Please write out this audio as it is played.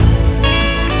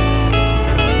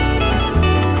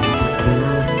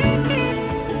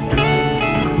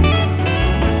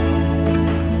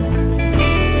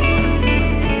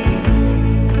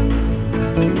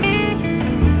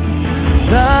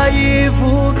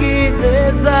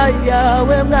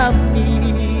yawe mwami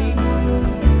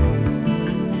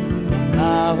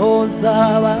aho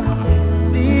nzaba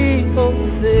ndi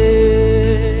hose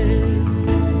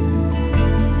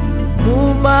mu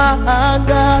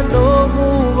mahanga no mu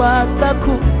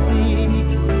batakuzi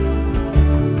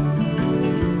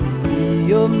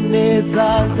iyo neza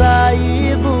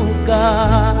nzayivuga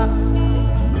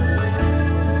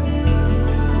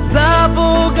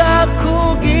zavuga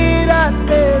kugira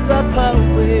neza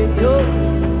kwawe yo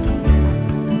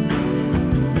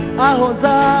aho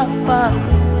nzaba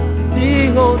ndi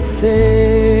hose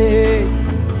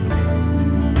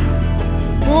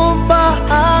mu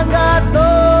mahanga no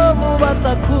mu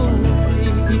batakuzi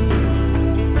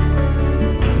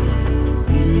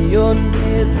iyo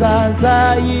neza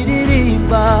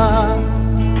nzayiririmba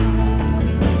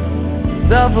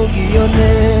zavuga iyo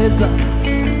neza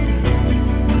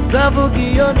zavuga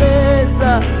iyo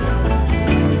neza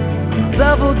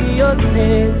zavuga iyo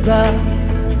neza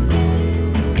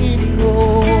iriho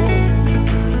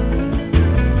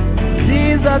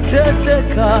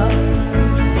sizaceceka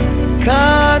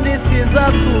kandi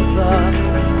sizakuza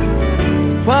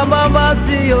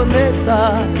kwamamaza iyo neza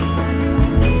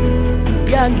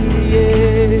yangiriye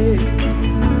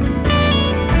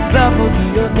zavuga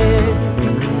iyo neza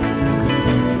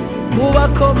mu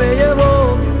bakomeye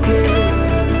bose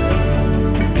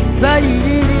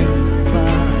zayiririmba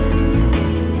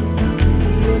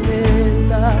iyo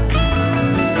neza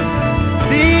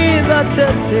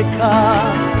sizaceceka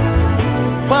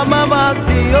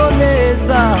kwamamaza iyo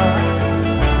neza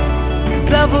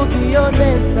zavuga iyo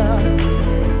neza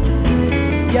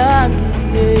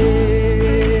yangiriye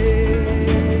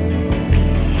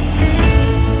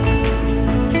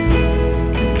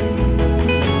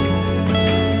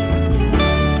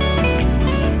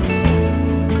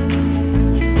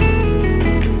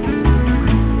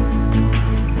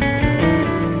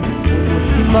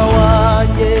umutima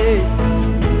wanjye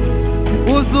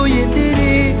wuzuye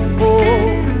indirimbo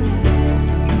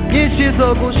nyinshi zo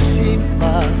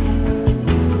gushima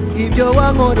ibyo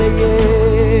wankoreye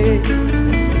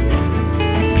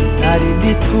nari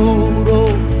ndituro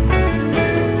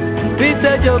mfite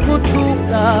ryo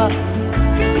gutura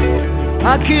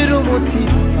akira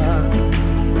umutima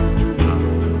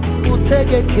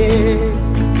utegeke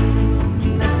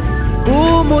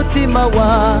umutima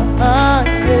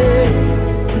wanjye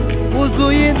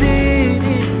wuzuye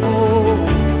indirimbo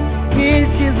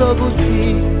nyinshi zo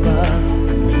gushima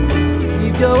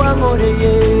ibyo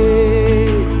wankoreye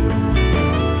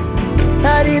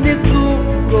nari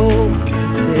ndituro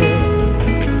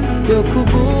ryo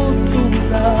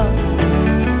kugutura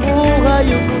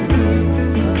uhaye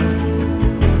umutima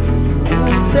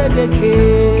utegeke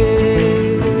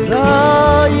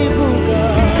zayivuga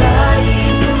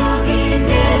zayivuga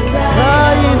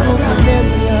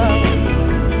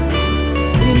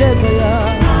ineza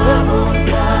yawe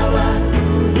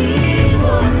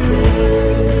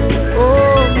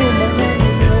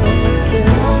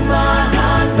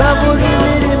zavuga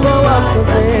imirimo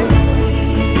wakoze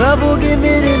zavuga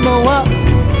imirimo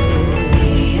wakoze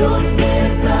iyo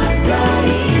neza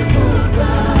zayivuga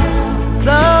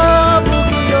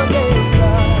zavuga iyo neza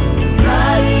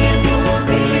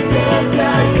zayivuga ineza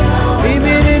yawe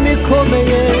imirimo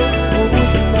ikomeye mu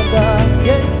buzima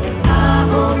bwanjye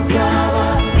aho nzaba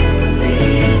ndi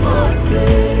hose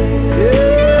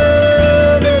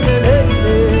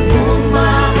mu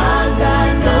mahanga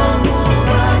no mu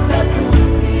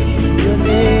batakuzi iyo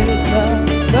neza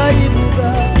zayivuga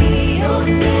iyo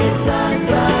neza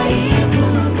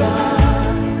zayivuga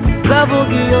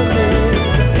zavuga iyo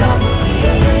neza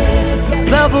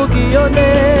zavuga iyo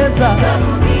neza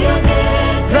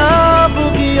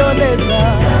zavuga iyo neza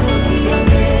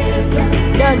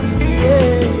yagiye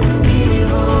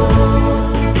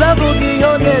zavuga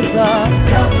iyo neza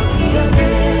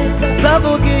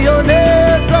zavuga iyo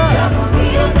neza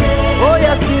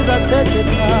oya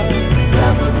sizaceceka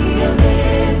zavuga iyo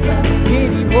neza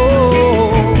iriho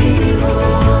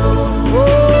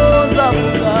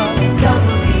zavuga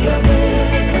iyo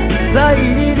neza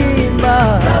zayiririmba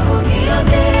zavuga iyo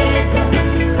neza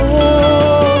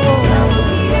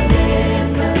zavuga iyo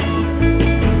neza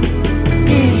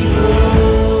iriho.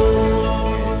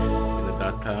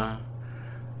 Data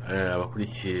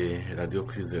abakurikiye radiyo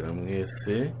kwizera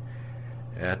mwese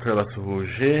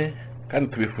turabasuhuje kandi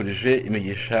tubifurije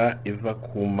imigisha iva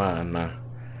ku Mana.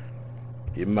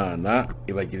 Imana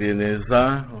ibagirire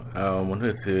neza umuntu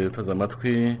wese utaza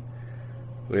amatwi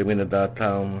we mwene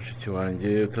data mushiki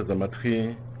wanjye utaza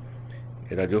amatwi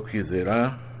radiyo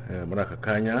kwizera muri aka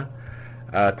kanya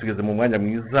tugeze mu mwanya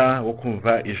mwiza wo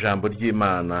kumva ijambo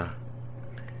ry'Imana.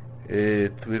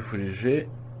 Tubifurije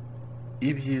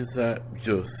ibyiza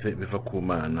byose biva ku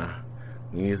Mana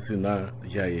mu izina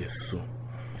rya Yesu.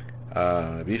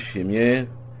 Bishimye,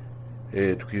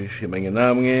 twishimanye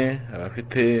namwe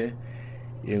abafite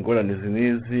ingorane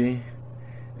zinizi,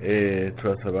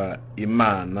 turasaba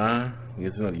Imana mu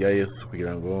izina rya Yesu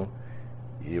kugira ngo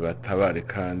ibatabare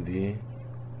kandi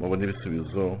mubone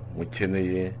ibisubizo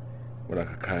mukeneye muri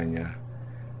aka kanya.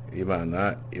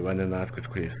 Imana ibane natwe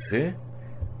twese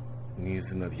mu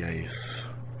izina rya Yesu.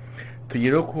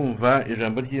 Tugiye kumva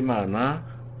ijambo ry'Imana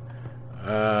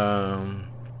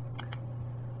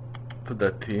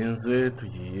tudatinze.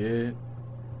 Tugiye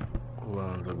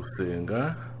kubanza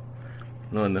gusenga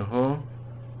noneho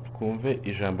twumve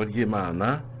ijambo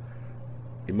ry'Imana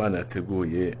Imana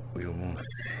yateguye uyu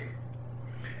munsi.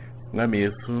 Mwami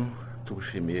Yesu,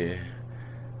 tugushimiye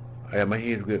aya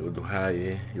mahirwe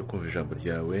uduhaye yo kumva ijambo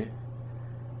ryawe.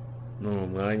 Ni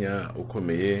umwanya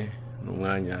ukomeye, ni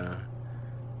umwanya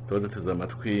tuba duteze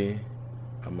amatwi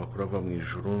amakuru ava mu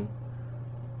ijuru,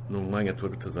 ni umwanya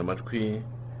tuba duteze amatwi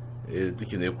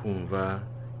dukeneye kumva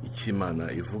icyo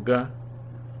Imana ivuga,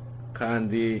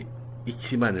 kandi icyo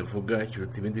Imana ivuga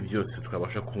kiruta ibindi byose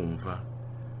twabasha kumva,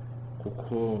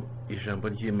 kuko ijambo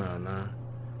ry'Imana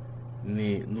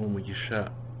ni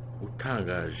umugisha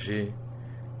utangaje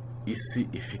isi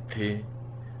ifite,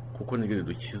 kuko niryo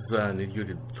ridukiza, niryo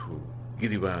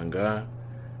ritubwira ibanga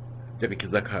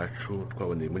ry'agakiza kacu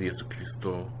twaboneye muri Yesu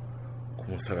Kristo ku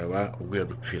musaraba ubwo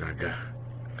yadupfiraga.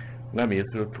 Mwami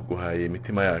Yesu, tuguhaye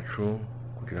imitima yacu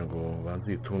kugira ngo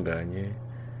banze yitunganye.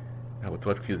 Ntabwo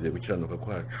tuba twizeye gukiranuka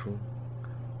kwacu,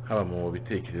 haba mu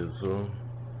bitekerezo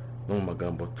no mu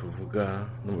magambo tuvuga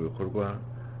no mu bikorwa.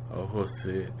 Aho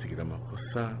hose tugira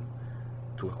amakosa,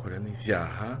 tugakora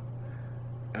n'ibyaha,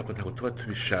 ariko ntabwo tuba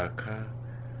tubishaka.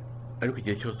 Ariko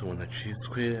igihe cyose umuntu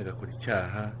acitswe agakora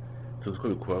icyaha, tuzi ko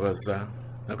bikubabaza,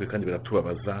 natwe kandi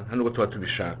biratubabaza, nta nubwo tuba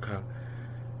tubishaka.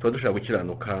 Tuba dushaka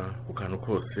gukiranuka ku kantu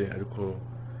kose, ariko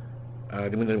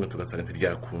rimwe na rimwe tugasanga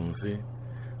ntibyakunze.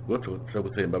 Ubwo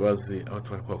turagusaba imbabazi aho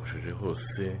tuba twakosheje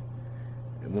hose,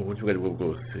 mu buryo ubwo ari bwo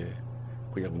bwose,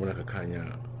 kugira ngo muri aka kanya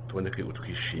tuboneke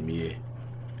utwishimiye.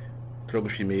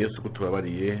 Turagushimiye Yesu ko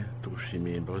tubabariye,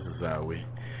 tugushimiye imbabazi zawe.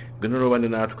 Ngwino urobane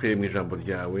natwe mu ijambo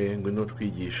ryawe, ngwino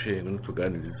twigishe, ngwino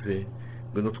tuganirize,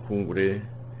 ngwino twungure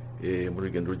mu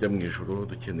rugendo rujya mu ijuru.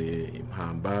 Dukeneye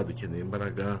impamba, dukeneye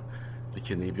imbaraga,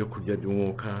 dukeneye ibyo kurya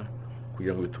by'umwuka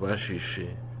kugira ngo bitubashishe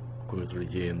gukomeza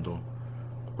urugendo,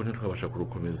 kuko ntitwabasha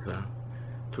kurukomeza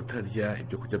tutarya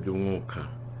ibyo kurya by'umwuka.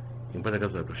 Imbaraga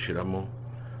zadushiramo.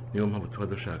 Niyo mpamvu tuba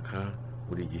dushaka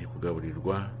buri gihe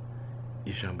kugaburirwa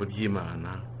ijambo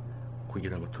ry'Imana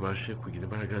kugira ngo tubashe kugira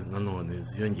imbaraga nanone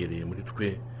ziyongereye muri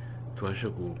twe, tubashe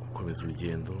gukomeza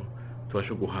urugendo,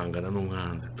 tubashe guhangana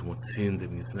n'umwanzi, tumutsinde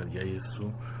mu izina rya Yesu,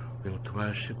 kugira ngo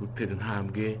tubashe gutera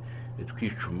intambwe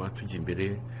twicuma tujya imbere,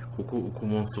 kuko uko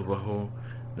umunsi uvaho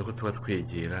niko tuba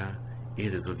twegera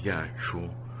iherezo ryacu,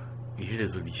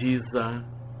 iherezo ryiza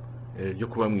ryo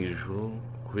kuba mu ijuru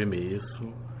kubemeye Yesu,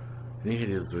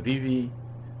 n'iherezo ribi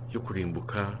ryo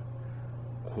kurimbuka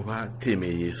kuba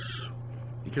temeye Yesu.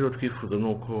 Icyo twifuza ni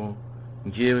uko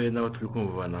njyewe n'abo turi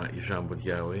kumvana ijambo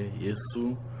ryawe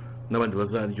Yesu n'abandi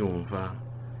bazaryumva,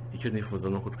 icyo nifuza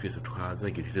ni uko twese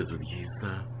twazagira iherezo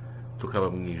ryiza, tukaba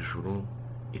mu ijuru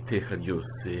iteka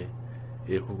ryose,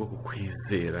 kubwo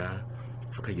kukwizera,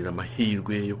 tukagira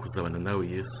amahirwe yo kuzabana nawe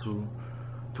Yesu,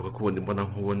 tukakubona imbona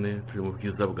nkubone, turi mu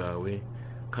bwiza bwawe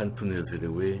kandi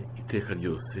tunezerewe iteka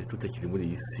ryose, tutakiri muri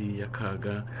iyi si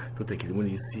y'akaga, tutakiri muri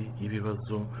iyi si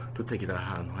y'ibibazo, tutagira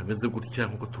ahantu hameze gutya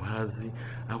nk'uko tuhazi,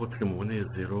 ahubwo turi mu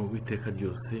bunezero w'iteka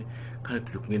ryose, kandi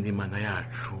turi kumwe n'Imana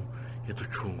yacu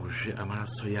yaducunguje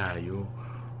amaraso yayo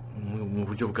mu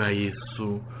buryo bwa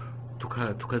Yesu,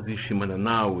 tukazishimana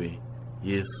nawe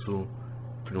Yesu,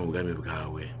 turi mu bwami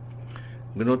bwawe.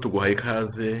 Ngwino tuguhaye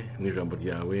ikaze mu ijambo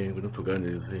ryawe, ngwino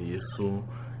tuganirize Yesu.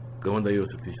 Gahunda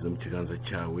yose tuyishyize mu kiganza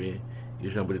cyawe,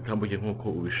 ijambo ritambuke nk'uko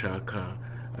ubishaka,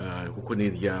 kuko ni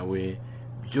iryawe.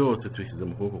 Byose tubishyize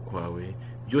mu kuboko kwawe,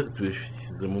 byose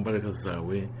tubishyize mu mbaraga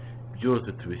zawe,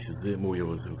 byose tubishyize mu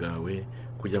buyobozi bwawe,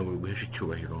 kugira ngo biguheshe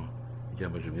icyubahiro.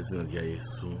 Ryambaje mu izina rya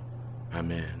Yesu,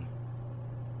 amen.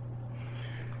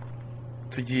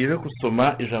 Tugiye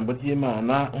gusoma ijambo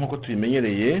ry'Imana nk'uko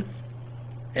tubimenyereye.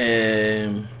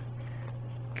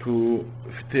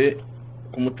 Tufite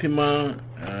ku mutima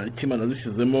Imana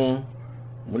dushyizemo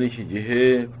muri iki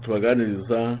gihe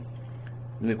tubaganiriza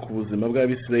ni ku buzima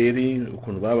bw'Abisirayeli,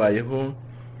 ukuntu babayeho,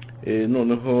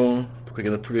 noneho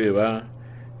tukagenda tureba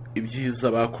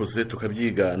ibyiza bakoze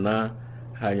tukabyigana,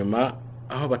 hanyuma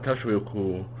aho batashoboye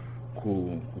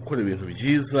gukora ibintu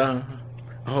byiza,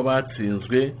 aho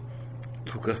batsinzwe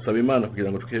tugasaba Imana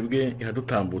kugira ngo twebwe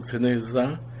ihadutambutse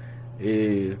neza,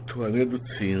 tubane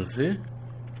dutsinze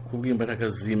kubw'imbaraga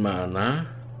z'Imana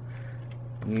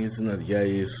mu izina rya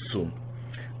Yesu.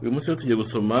 Uyu munsi tugiye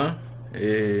gusoma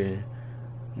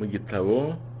mu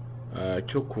gitabo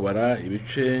cyo kubara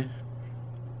igice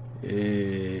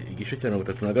cya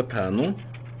 35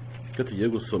 cyo tugiye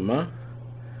gusoma.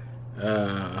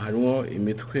 Harimo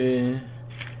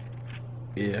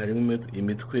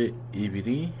imitwe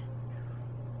ibiri.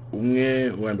 Umwe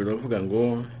wa mbere uvuga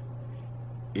ngo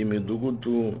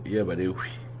imidugudu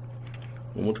y'Abalewi,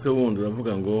 umutwe wundi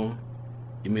uravuga ngo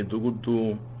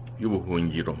imidugudu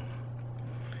y'ubuhungiro.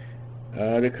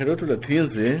 Reka rero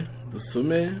tudatinze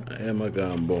dusome aya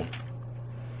magambo.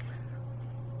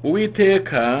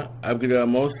 Uwiteka abwirira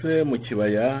Mose mu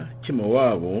kibaya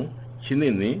cy'Imowabu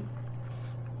kinini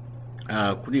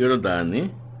kuri Yorodani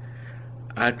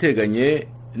ahateganye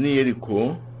n'i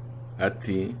Yeriko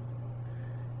ati,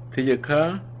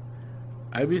 tegeka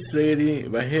Abisirayeli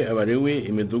bahe Abalewi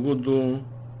imidugudu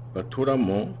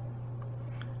baturamo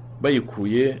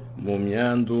bayikuye mu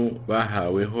myandu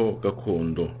bahaweho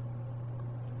gakondo.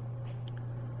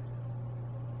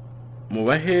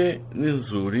 Mubahe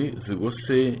n'inzuri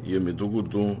zigose iyo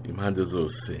midugudu impande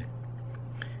zose.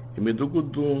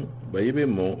 Imidugudu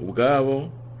bayibemo ubwabo,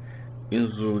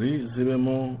 inzuri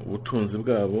zibemo ubutunzi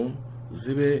bwabo,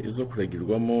 zibe izo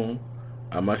kuragirwamo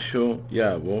amashyo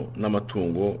yabo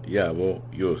n'amatungo yabo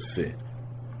yose.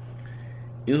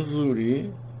 Inzuri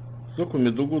zo ku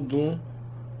midugudu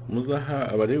muzaha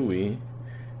Abalewi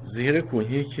zihere ku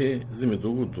nkike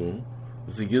z'imidugudu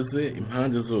zigeze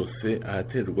impande zose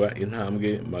ahaterwa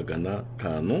intambwe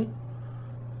 500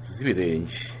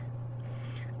 z'ibirenge,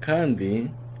 kandi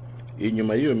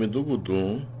inyuma y'iyo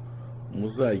midugudu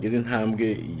muzagera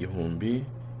intambwe 1000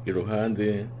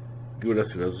 iruhande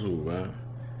rw'iburasirazuba,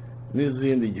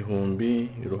 n'izindi 1000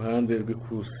 iruhande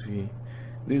rw'ikusi,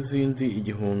 n'izindi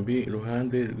 1000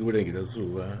 iruhande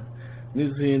rw'iburengerazuba,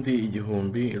 n'izindi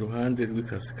 1000 iruhande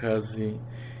rw'ikasikazi.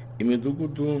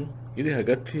 Imidugudu iri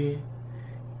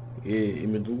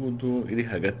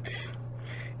hagati.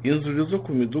 Inzuri zo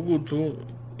ku midugudu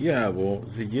yabo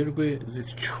zigerwe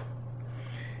zityo.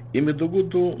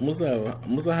 Imidugudu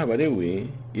muzaha Abalewi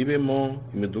ibemo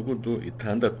imidugudu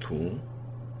 6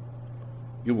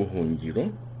 y'ubuhungiro.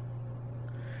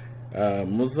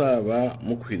 Muzaba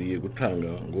mukwiriye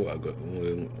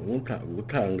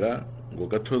gutanga ngo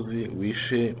gatozi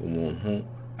wishe umuntu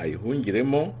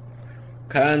ayihungiremo,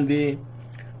 kandi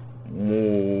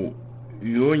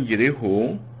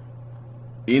yongereho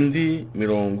indi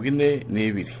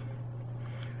 42.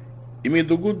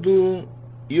 Imidugudu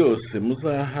yose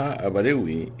muzaha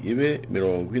Abalewi ibe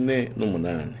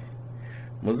 48.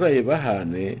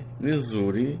 Muzayibahane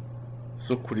n'inzuri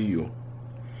zo kuri yo.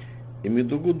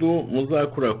 Imidugudu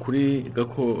muzakura kuri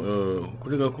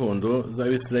gakondo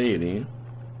z'Abisirayeli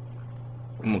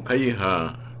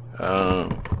mukayiha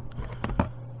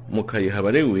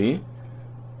Abalewi,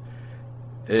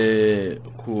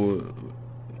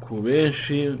 ku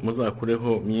benshi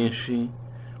muzakureho myinshi,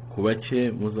 ku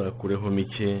bake muzakureho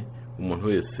mike, umuntu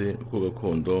wese uko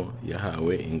gakondo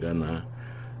yahawe ingana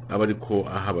aba ariko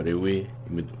aha Abalewi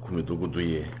ku midugudu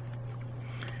ye.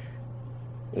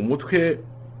 Umutwe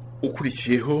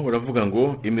ukurikiyeho uravuga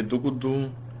ngo imidugudu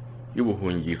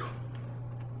y'ubuhungiro.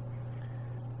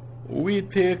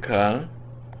 Uwiteka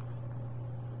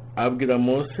abwira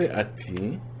Mose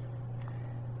ati,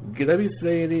 bwira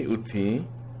Abisirayeli uti,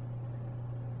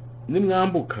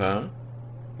 nimwambuka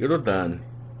Yorodani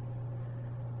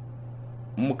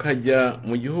mukajya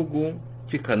mu gihugu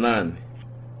cy'i Kanani,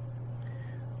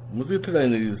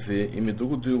 muzitoranirize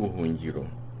imidugudu y'ubuhungiro,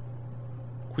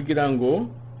 kugira ngo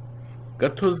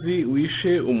gatozi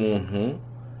wishe umuntu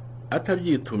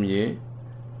atabyitumye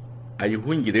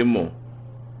ayihungiremo.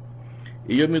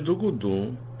 Iyo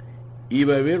midugudu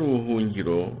ibabera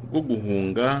ubuhungiro bwo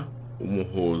guhunga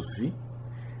umuhozi,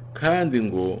 kandi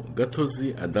ngo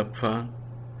gatozi adapfa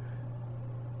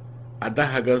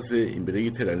adahagaze imbere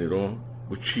y'iteraniro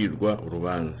gucirwa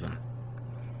urubanza.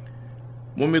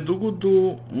 Mu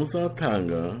midugudu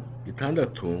muzatanga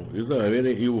 6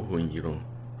 izababere y'ubuhungiro.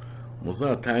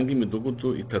 Muzatanga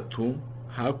imidugudu 3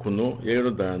 hakuno ya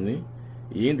Yorodani,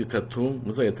 iyindi 3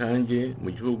 muzayitange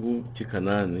mu gihugu cy'i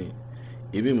Kanani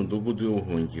ibe imidugudu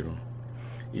y'ubuhungiro.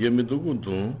 Iyo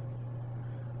midugudu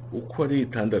uko ari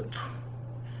 6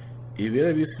 ibera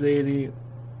Abisirayeli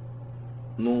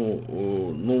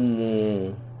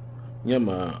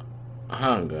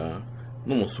n'umunyamahanga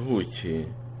n'umusuhuke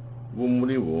bo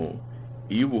muri bo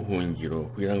iy'ubuhungiro,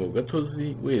 kugira ngo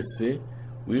gatozi wese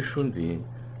wishe undi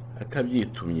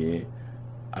atabyitumye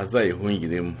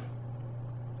azayihungiremo.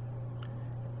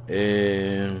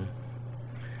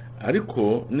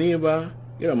 ariko niba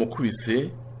yaramukubise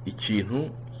ikintu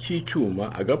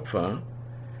cy'icyuma agapfa,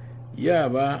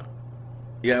 yaba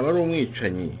ari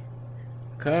umwicanyi,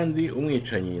 kandi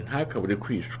umwicanyi ntakabure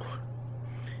kwicwa.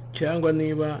 Cyangwa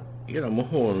niba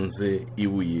yaramuhonze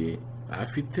ibuye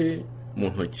afite mu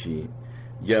ntoki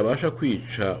ryabasha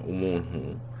kwica umuntu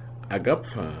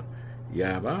agapfa,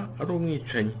 yaba ari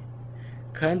umwicanyi,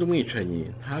 kandi umwicanyi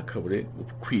ntakabure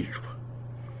kwicwa.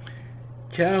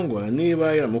 Cyangwa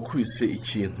niba yaramukubise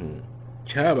ikintu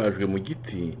cyabajwe mu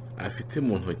giti afite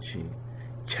mu ntoki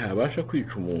cyabasha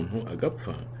kwica umuntu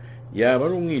agapfa, yaba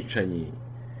ari umwicanyi,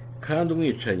 kandi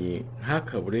umwicanyi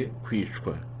ntakabure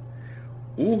kwicwa.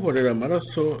 Uhorera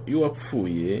amaraso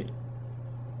y'uwapfuye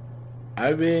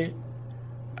abe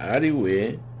ari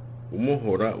we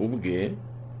umuhora ubwe,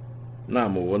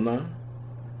 namubona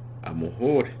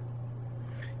amuhore.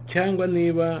 Cyangwa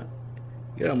niba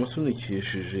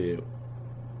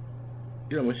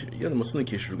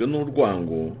yaramusunikishijwe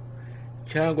n'urwango,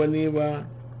 cyangwa niba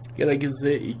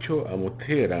yaragize icyo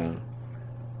amutera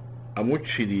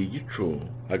amuciriye igico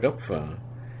agapfa,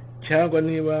 cyangwa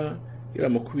niba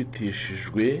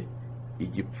yaramukubitishijwe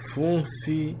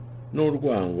igipfunsi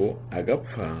n'urwango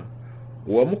agapfa,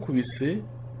 uwamukubise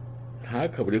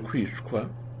ntakabure kwicwa,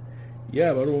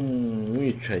 yaba ari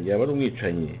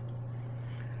umwicanyi.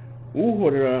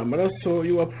 Uhorera amaraso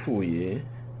y'uwapfuye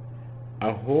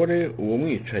ahore uwo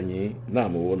mwicanyi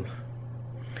namubona.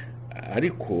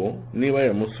 Ariko niba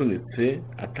yaramusunitse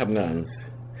atamwanze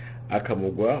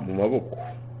akamugwa mu maboko,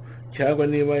 cyangwa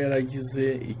niba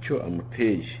yaragize icyo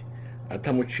amuteye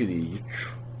atamuciriye igico,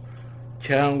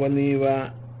 cyangwa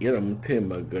niba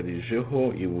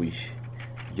yaramutembagarijeho ibuye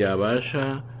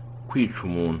ryabasha kwica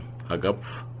umuntu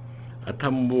agapfa,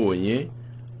 atamubonye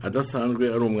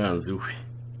adasanzwe ari umwanzi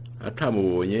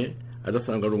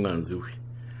we,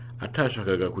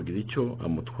 atashakaga kugira icyo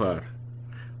amutwara,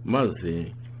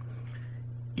 maze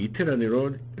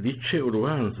iteraniro rice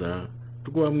urubanza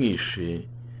rw'uwamwishe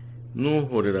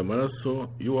n'uhorera amaraso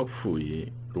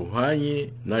y'uwapfuye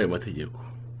ruhanye n'ayo mategeko,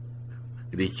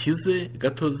 rikize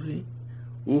gatozi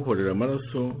uhorera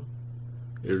amaraso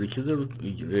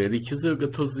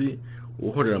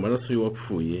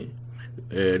y'uwapfuye,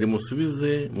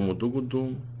 rimusubize mu mudugudu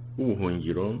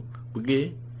w'ubuhungiro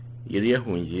bwe yari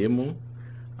yahungiyemo,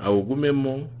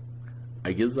 awugumemo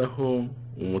ageze aho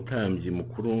umutambyi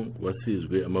mukuru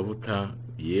wasizwe amavuta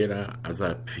yera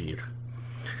azapfira.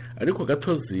 Ariko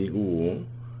gatozi uwo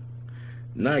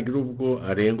nagira ubwo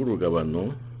arenga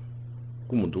urugabano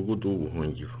rw'umudugudu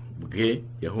w'ubuhungiro bwe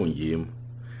yahungiyemo,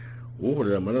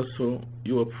 uhorera amaraso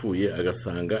y'uwapfuye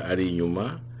agasanga ari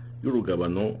inyuma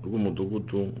y'urugabano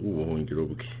rw'umudugudu w'ubuhungiro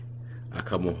bwe,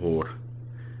 akamuhora,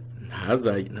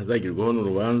 ntazagirwaho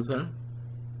n'urubanza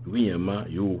rw'inyama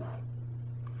y'uwo,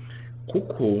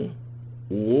 kuko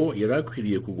uwo yari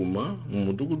akwiriye kuguma mu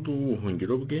mudugudu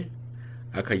w'ubuhungiro bwe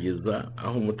akageza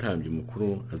aho umutambyi mukuru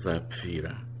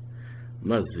azapfira.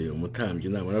 Maze umutambyi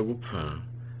namara gupfa,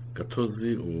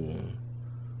 gatozi uwo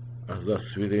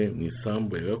azasubire mu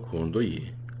isambu ya gakondo ye.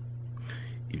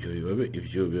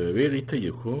 Ibyo bibabera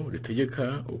itegeko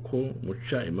ritegeka uko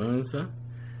muca imanza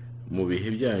mu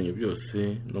bihe byanyu byose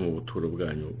no mu buturo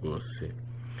bwanyu bwose.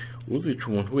 Uzica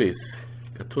umuntu wese,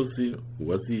 gatozi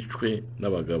uwazicwe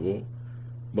n'abagabo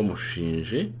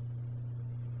bamushinje,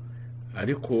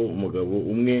 ariko umugabo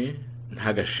umwe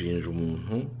ntagashinje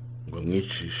umuntu ngo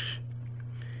amwicishe.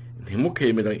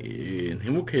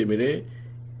 Ntimukemere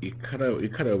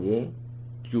ikarabo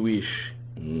ry'uwishe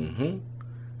umuntu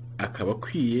akaba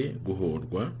akwiye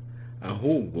guhorwa,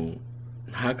 ahubwo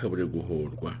ntakabure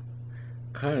guhorwa.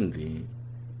 Kandi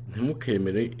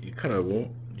ntimukemere ikarabo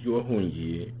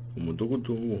ry'uwahungiye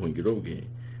umudugudu w'ubuhungiro bwe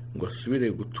ngo asubire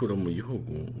gutura mu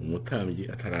gihugu umutambyi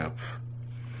atarapfa.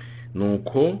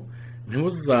 Nuko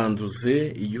ntimuzanduze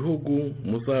igihugu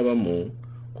muzabamo,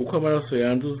 kuko amaraso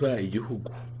yanduza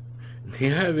igihugu.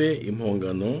 Ntihabe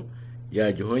impongano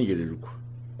yagihongererwa,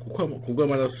 kubwo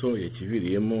amaraso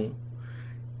yakiviriyemo,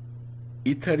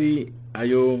 itari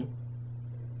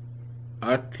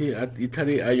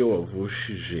ayo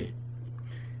wavushije.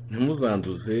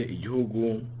 Ntimuzanduze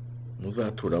igihugu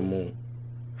muzaturamo,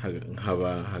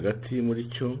 nkaba hagati muri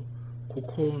cyo,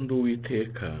 kuko ndi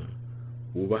Uwiteka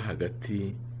uba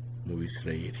hagati mu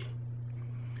Bisirayeli.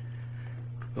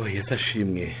 Yesu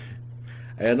ashimwe.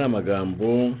 Aya ni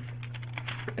amagambo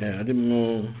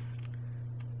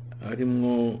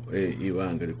arimwo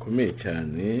ibanga rikomeye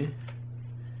cyane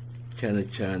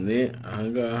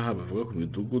ahangaha bavuga ku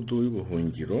midugudu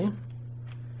y'ubuhungiro.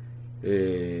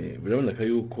 Biraboneka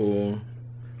yuko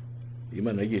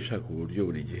Imana yagiye ishaka uburyo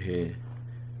buri gihe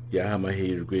yaha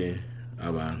amahirwe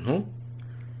abantu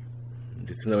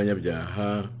ndetse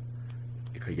n'abanyabyaha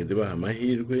ikagenda ibaha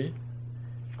amahirwe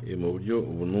mu buryo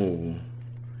ubu n'ubu.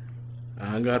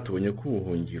 Ahangaha tubonye ko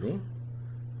ubuhungiro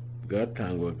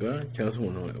bwatangwaga cyangwa se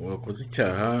umuntu wakoze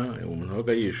icyaha, umuntu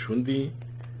wabaga yishe undi,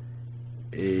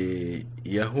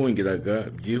 yahungiraga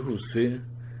byihuse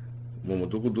mu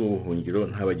mudugudu w'ubuhungiro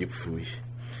ntabagipfuye.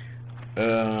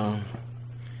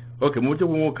 Mu buryo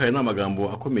bw'umwuka ni amagambo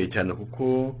akomeye cyane,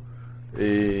 kuko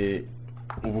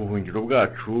ubuhungiro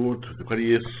bwacu tuzi ko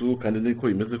ari Yesu, kandi niko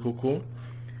bimeze koko.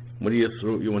 Muri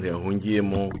Yesu iyo umuntu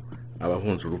yahungiyemo aba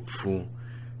ahunze urupfu.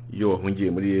 Iyo wahungiye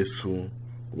muri Yesu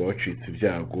uba wacitse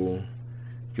ibyago.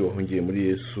 Iyo wahungiye muri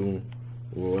Yesu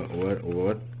uba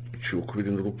waciwe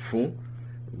ukubiri n'urupfu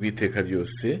rw'iteka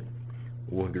ryose.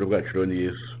 Ubuhungiro bwacu rero ni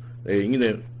Yesu.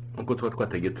 Nyine nkuko tuba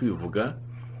twatagiye tubivuga,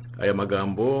 aya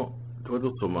magambo tuba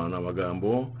dusoma ni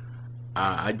amagambo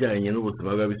ajyanye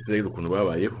n'ubuzima bw'Abisirayeli ukuntu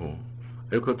babayeho,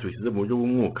 ariko tubishyize mu buryo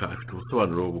bw'umwuka afite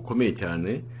ubusobanuro bukomeye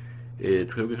cyane.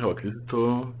 Twebwe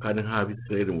nk'abakristo kandi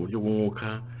nk'Abisirayeli mu buryo bw'umwuka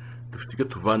dufite icyo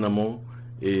tuvanamo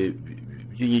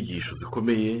by'inyigisho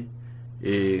zikomeye.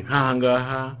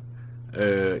 Nk'ahangaha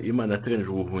Imana yateganyije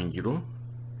ubuhungiro,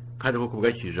 kandi koko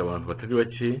bwakirije abantu batari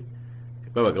bake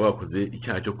babaga bakoze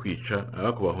icyaha cyo kwica.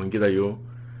 Abako bahungirayo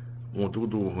mu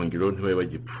mudugudu w'ubuhungiro ntibabe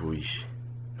bagipfuye.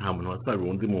 Nta muntu wasaga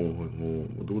undi mu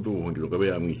mudugudu w'ubuhungiro ngo abe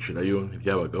yamwicirayo,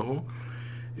 ntibyabagaho.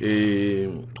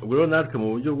 Ubwo rero natwe mu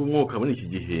buryo bw'umwuka muri iki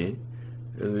gihe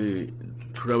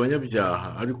turi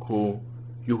abanyabyaha, ariko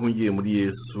iyo uhungiye muri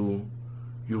Yesu,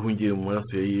 iyo uhungiye mu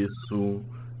maraso ya Yesu,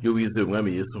 iyo wizeye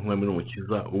umwami Yesu nk'umwami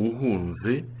n'umukiza, uba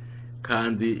uhunze.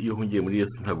 Kandi iyo uhungiye muri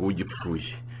Yesu ntabwo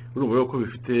ugipfuye. Urumva rero ko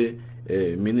bifite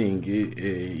meaning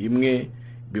imwe.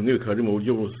 Bimwe bikaba ari mu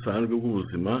buryo busanzwe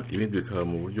bw'ubuzima, ibindi bikaba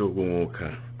mu buryo bw'umwuka.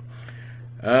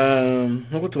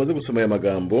 Nk'uko tumaze gusoma aya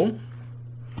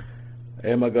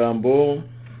magambo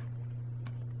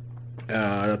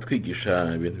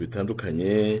aratwigisha ibintu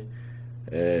bitandukanye,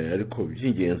 ariko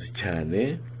by'ingenzi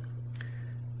cyane.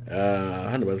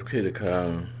 Hano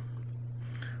baratwereka,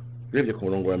 urebye ku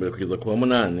murongo wa mbere kugeza ku wa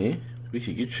 8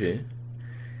 w'iki gice,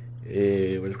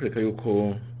 baratwereka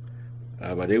yuko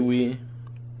Abalewi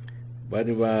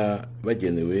bari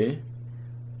bagenewe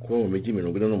kuba mu mijyi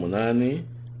 48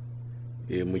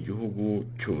 mu gihugu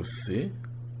cyose.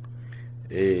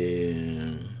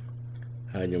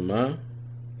 Hanyuma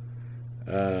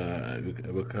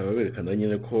bakaba berekana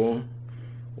nyine ko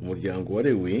umuryango wa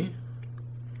Lewi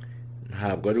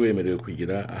ntabwo ari wemerewe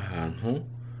kugira ahantu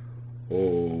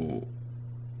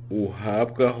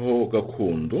uhabwaho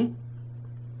gakondo,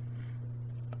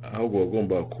 ahubwo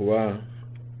bagomba kuba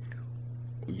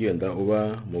ugenda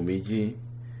uba mu mijyi,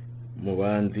 mu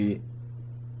bandi,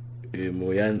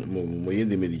 mu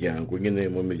yindi miryango, nyine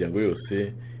mu miryango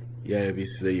yose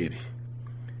y'Abisirayeli.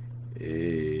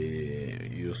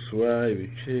 Yosuwa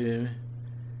ibice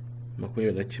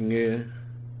 21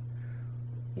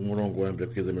 umurongo wa mbere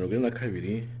kugeza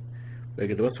 42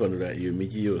 bagenda basobanura iyo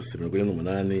mijyi yose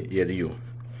 48 yariyo.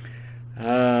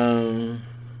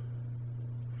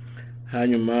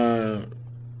 Hanyuma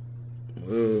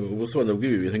ubusobanuro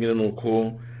bw'ibi bintu nyine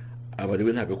nuko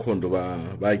Abalewi nta gakondo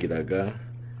bagiraga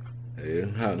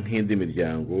nk'indi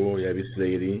miryango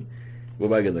y'Abisirayeli. Bo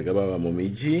bagendaga baba mu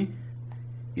mijyi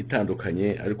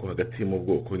itandukanye, ariko hagati mu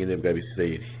bwoko nyine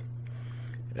bw'Abisirayeli.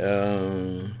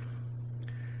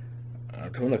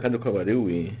 Turabona kandi ko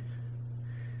Abalewi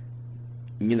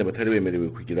nyine batari bemerewe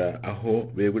kugira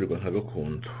aho begurirwa nka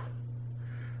gakondo.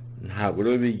 Ntabwo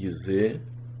rero bigize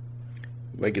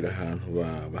bagira ahantu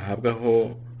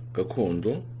bahabwaho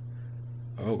gakondo,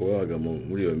 ahubwo babaga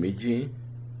muri iyo mijyi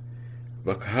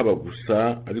bakahaba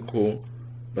gusa, ariko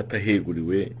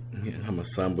bataheguriwe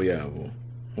nk'amasambu yabo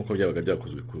nk'uko byabaga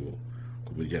byakozwe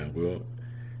ku miryango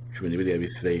 12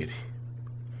 y'Abisirayeli.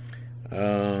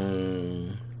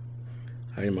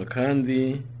 Hanyuma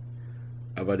kandi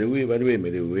Abalewi bari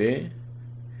bemerewe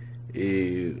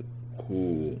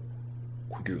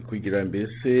kugira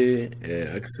mbese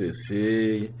access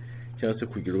cyangwa se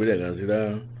kugira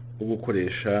uburenganzira bwo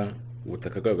gukoresha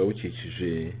ubutaka bwabo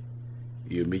bukikije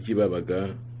iyo mijyi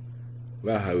babaga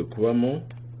bahawe kubamo,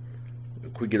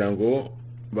 kugira ngo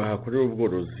bahakorere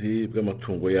ubworozi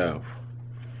bw'amatungo yabo.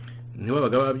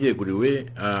 Ntibabaga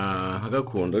babyeguriwe nka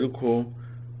gakondo, ariko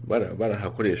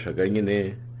barahakoreshaga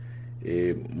nyine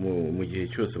mu gihe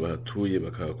cyose bahatuye,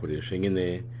 bakahakoresha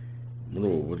nyine muri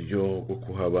ubu buryo bwo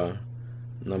kuhaba,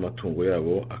 n'amatungo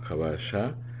yabo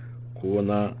akabasha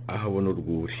kubona aho abona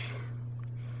urwuri.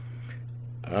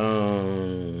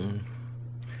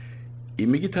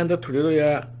 Imijyi 6 rero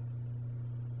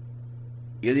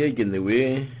yari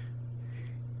yagenewe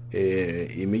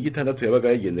imigi 6 yabaga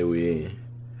yagenewe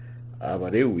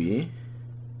abalewi.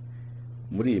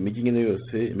 Muri iyi migi nyine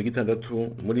yose imigi 6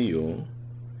 muri yo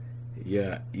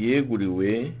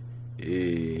yeguriwe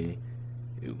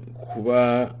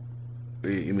kuba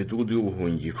imidugudu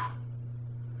y'ubuhungiro.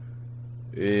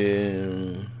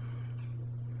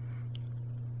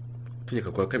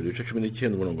 Tegeka kwa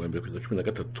 2:19 umurongo wa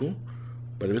 1-13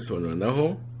 bari bisobanura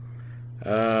naho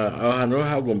aho hantu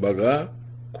hagombaga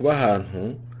kuba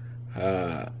ahantu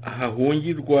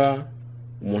hahungirwa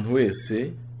umuntu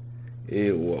wese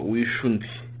wishundi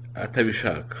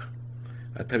atabishaka,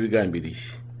 atabigambiriye,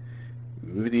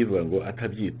 birivuga ngo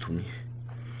atabyitumye.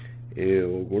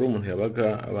 Ubwo rero umuntu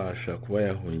yabaga abasha kuba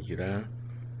yahungira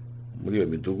muri iyo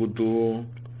midugudu.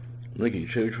 Muri iki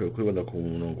gice bishobora kubibona ku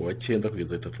murongo wa 9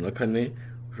 kugeza 34,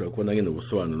 ushobora kubona nyine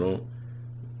ubusobanuro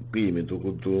bw'iyi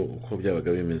midugudu uko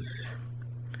byabaga bimeze.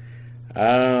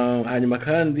 Hanyuma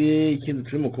kandi ikindi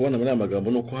turimo kubona muri aya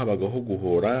magambo nuko habagaho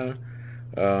guhora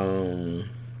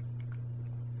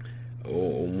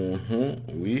umuntu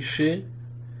wishe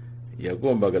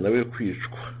yagombaga nawe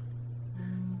kwicwa.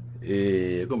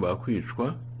 Yagombaga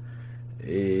kwicwa.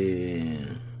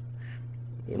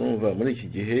 Urumva muri iki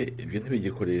gihe ibyo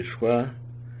ntibigikoreshwa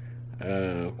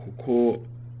kuko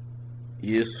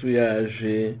Yesu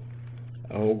yaje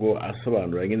ahubwo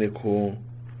asobanura nyine ko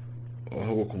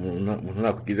ahubwo ku muntu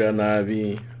nakugirira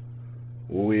nabi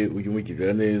wowe ujye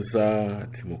umugirira neza,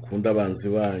 ati mukunda abanzi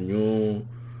banyu.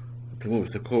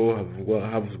 Tumuvise ko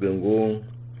havuzwe ngo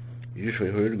ijisho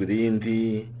rihorerwe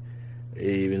irindi,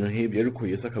 ibintu nk'ibyo. Ariko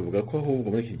Yesu akavuga ko ahubwo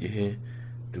muri iki gihe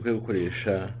dukwiye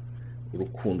gukoresha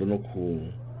urukundo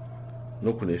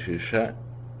no kuneshesha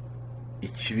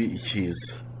ikibi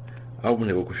icyiza. Aho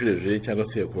umuntu yagukushireje cyangwa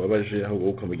se yakubabaje ahubwo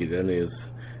ukamugirira neza.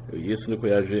 Yesu niko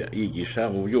yaje yigisha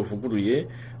mu buryo buvuguruye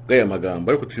bw'aya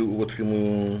magambo. Ariko ubu turi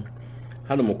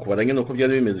hano mu kubara nyine uko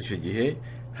byari bimeze icyo gihe.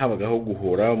 Habagaho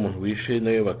guhora umuntu wishe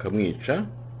nayo bakamwica.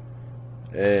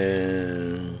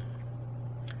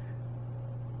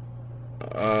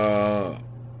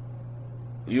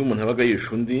 Iyo umuntu abaga yishe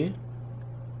undi,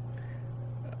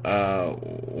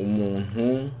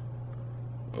 umuntu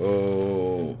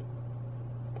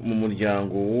mu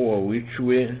muryango w'uwo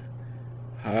wiciwe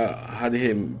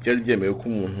byari byemewe ko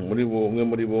umuntu umwe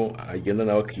muri bo agenda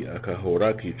nawe akahora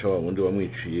akica wa wundi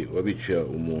wabiciye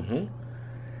umuntu.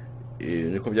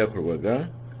 Niko byakorwaga.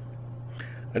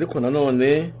 Ariko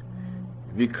nanone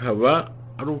bikaba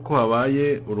ari uko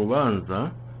habaye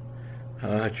urubanza,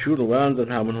 haciye urubanza,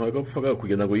 nta muntu wagapfaga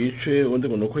kugenda ngo yice undi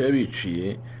ngo nuko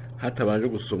yabiciye hatabanje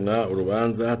gusomwa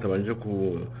urubanza, hatabanje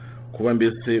kuba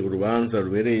mbese urubanza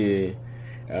rubereye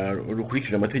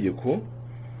rukurikije amategeko.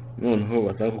 Noneho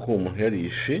basanga ko umuntu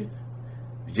yarishe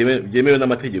byemewe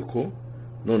n'amategeko.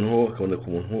 Noneho akaboneka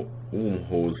umuntu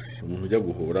w'umuhozi, umuntu ujya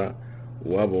guhora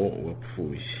uwabo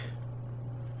wapfuye,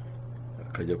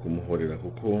 akajya kumuhorera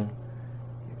kuko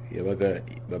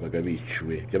babaga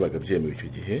biciwe, byabaga byemewe icyo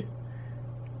gihe.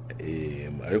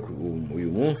 Ariko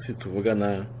uyu munsi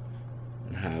tuvugana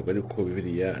ntabwo ariko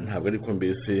Bibiliya, ntabwo ariko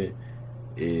mbese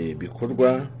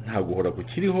bikorwa, nta guhora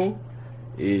kukiriho.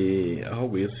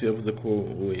 Ahubwo Yesu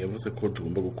yavuze ko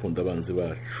tugomba gukunda abanzi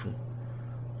bacu,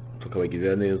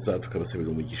 tukabagirira neza, tukabasabira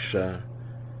umugisha.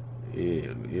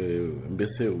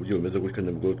 Mbese uburyo bumeze gutyo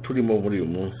nibwo turimo muri uyu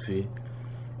munsi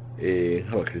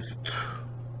nk'abakristo.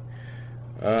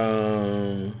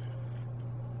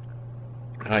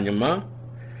 Hanyuma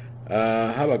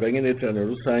habaga nyine iteraniro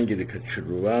rusange rikacira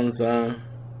urubanza,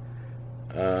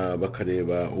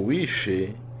 bakareba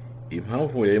uwishe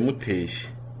impamvu yayimuteye,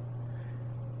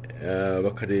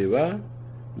 bakareba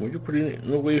mu by'ukuri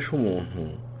nubwo yishe umuntu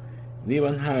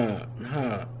niba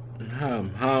nta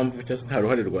mpamvu cyangwa nta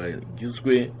ruhare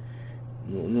rwagizwe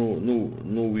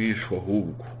n'uwishwe.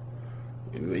 Ahubwo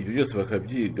ibyo byose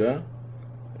bakabyiga,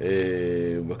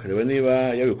 bakareba niba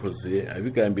yabikoze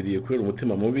abigambiriye kubera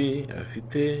umutima mubi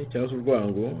afite cyangwa se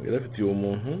urwango yari afitiye uwo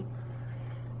muntu.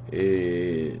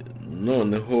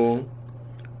 Noneho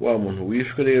wa muntu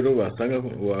wishwe rero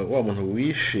wa muntu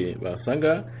wishe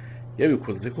basanga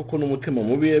yabikoze koko n'umutima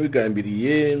mubi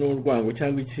yabigambiriye n'urwango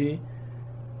cyangwa iki,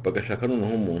 bagashaka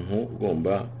noneho umuntu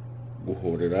ugomba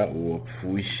guhorera uwo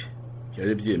wapfuye.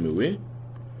 Byari byemewe,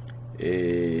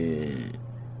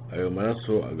 ayo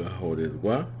maraso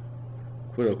agahorerwa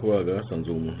kubera ko babaga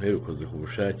basanze uwo muntu yabikoze ku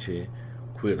bushake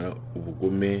kubera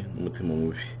ubugome n'umutima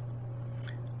mubi.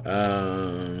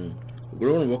 Ubwo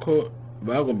rero urumva ko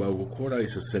bagombaga gukora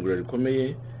isesengura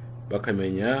rikomeye,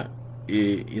 bakamenya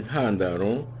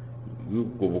intandaro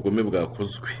y'ubwo bugome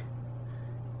bwakozwe.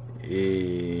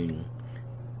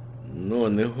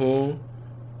 Noneho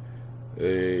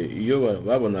iyo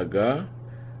babonaga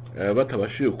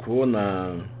batabashije kubona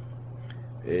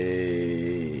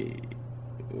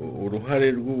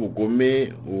uruhare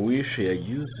rw'ubugome uwishe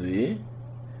yagize,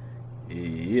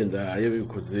 yenda ayo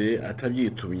bikoze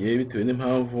atabyitumye bitewe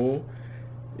n'impamvu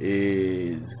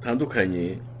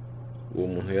zitandukanye, uwo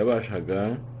muntu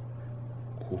yabashaga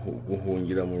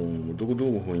guhungira mu mudugudu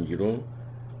w'ubuhungiro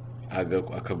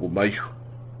akagumayo.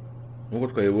 nk'uko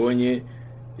twabibonye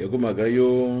yagumagayo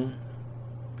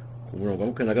ku murongo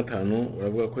wa 25,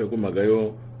 uravuga ko yagumagayo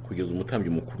kugeza umutambyi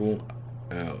mukuru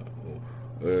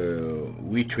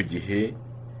w'icyo gihe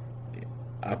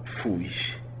apfuye.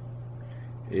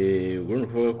 Ubwo ni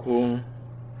ukuvuga ko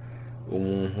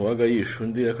umuntu waga yishe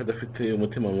undi akadafite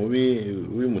umutima mubi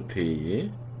wimuteye,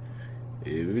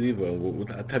 bivuga ngo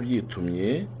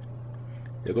atabyitumye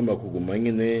yagomba kuguma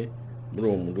nyine muri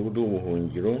uwo mudugudu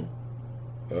w'ubuhungiro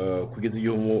kugeza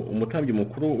igihe umutambyi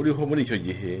mukuru uriho muri icyo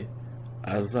gihe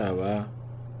azaba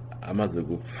amaze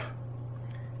gupfa.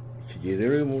 Iki gihe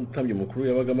rero umutambyi mukuru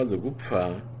yabaga amaze gupfa,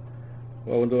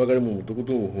 wa wundi wabaga ari mu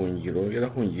mudugudu w'ubuhungiro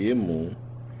yarahungiyemo,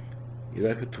 yari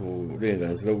afite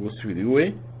uburenganzira bwo gusubira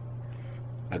iwe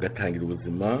agatangira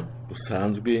ubuzima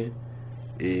busanzwe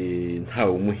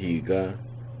ntawe umuhiga,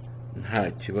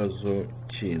 nta kibazo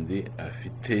kindi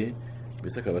afite,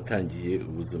 mbese akaba atangiye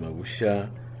ubuzima bushya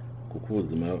kuko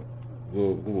ubuzima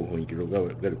bw'ubuhungiro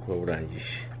bwari kuba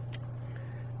burangiye.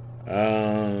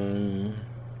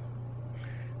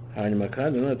 Hanyuma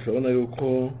kandi nanone turabona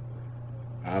yuko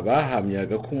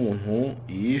abahamyaga ko umuntu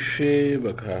yishe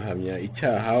bakahamya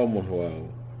icyaha umuntu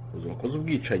wakoze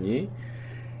ubwicanyi,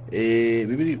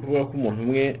 Bibiliya kuvuga ko umuntu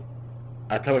umwe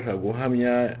atabasha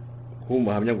guhamya ko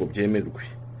umuhamya ngo byemerwe.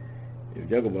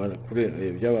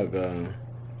 Byabaga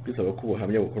bisaba ko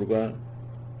ubuhamya bukorwa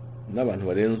n'abantu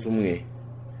barenze umwe,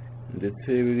 ndetse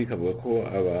bikavuga ko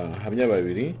abahamya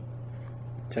babiri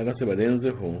cyangwa se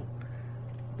barenzeho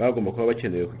bagomba kuba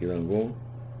bakenewe kugira ngo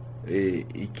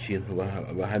ikintu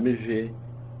bahamije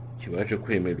kibashe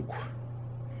kwemerwa.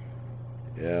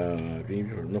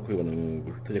 No kubibona mu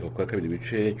gutegeka kwa 2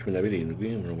 ibice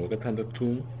 17 umurongo wa 6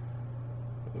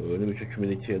 n'ibice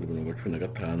 19 umurongo wa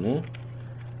 15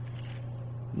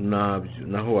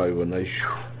 naho wabibonayo.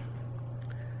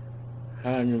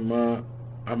 Hanyuma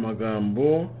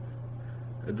amagambo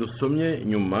dusomye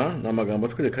nyuma ni amagambo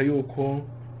atwereka yuko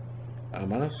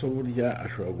amaraso burya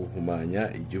ashobora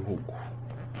guhumanya igihugu.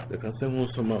 Reka se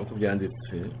nk'usoma uko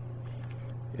byanditse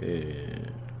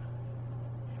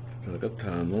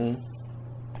 5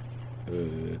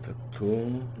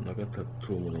 3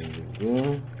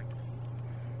 umurongo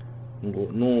ngo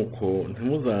nuko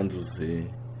ntimuzanduze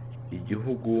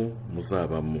igihugu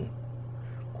muzabamo,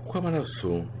 kuko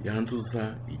amaraso yanduza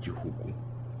igihugu,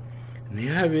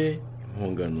 ntihabe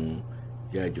impongano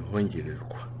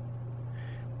yagihongererwa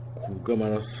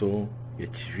kubw'amaraso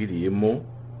yakiviriyemo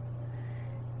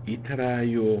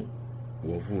itarayo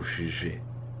wavushije.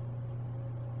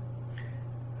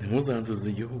 Ntimuzanduze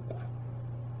igihugu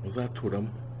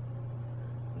muzaturamo,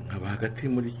 nkaba hagati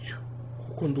muri cyo,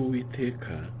 kuko ndi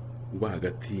Uwiteka uba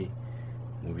hagati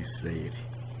mu Bisirayeli.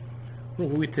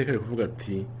 N'ubwo Uwiteka ari kuvuga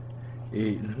ati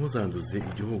ntimuzanduze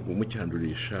igihugu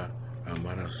mucyandurisha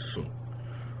amaraso.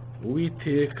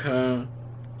 Uwiteka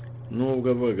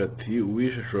nubwo avuga ati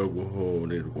uwishe ashobora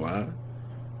guhorerwa,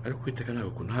 ariko Uwiteka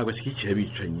ntabwo ashyigikiye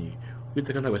abicanyi.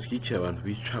 Uwiteka ntabwo ashyigikiye abantu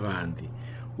bica abandi.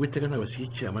 Uwiteka ntabwo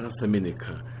ashyigikiye amaraso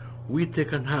ameneka.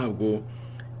 Uwiteka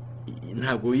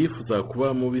ntabwo yifuza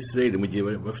kuba mu Bisirayeli mu gihe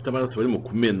bafite amaraso bari mu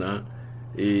kumena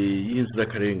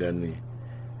y'inzirakarengane.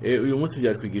 Uyu munsi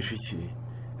byatwigisha iki?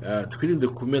 Twirinde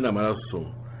kumena amaraso.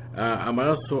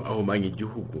 Amaraso ahumanya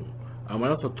igihugu.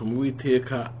 Amaraso atuma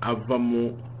Uwiteka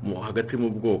avamo hagati mu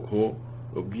bwoko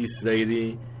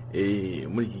bw'Isirayeli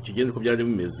muri iki kigendo ko byari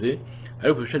bimeze,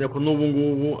 ariko bishanya ko n'ubu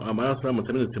ngubu amaraso aramutse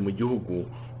amenetse mu gihugu,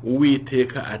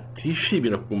 Uwiteka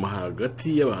atishimira kuguma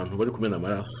hagati y'abantu bari kumena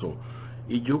amaraso.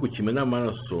 Igihugu kimena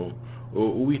amaraso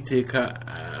Uwiteka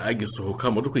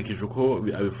agisohokamo. Dukurikije uko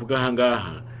abivuga aha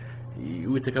ngaha,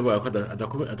 Uwiteka avuga ko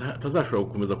atazashobora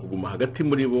gukomeza kuguma hagati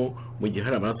muri bo mu gihe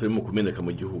hari amaraso arimo kumeneka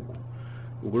mu gihugu.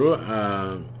 Ubwo rero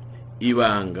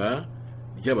ibanga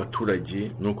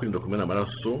ry'abaturage ni ukwirinda kumena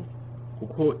amaraso,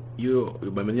 kuko iyo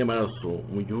bamenye amaraso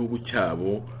mu gihugu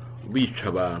cyabo bica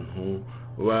abantu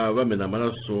bamena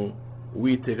amaraso,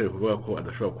 Uwiteka ari kuvuga ko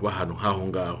adashobora kuba ahantu nk'aho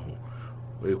ngaho,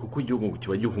 kuko igihugu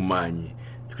kiba gihumanye.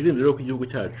 Twirinde rero ko igihugu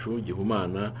cyacu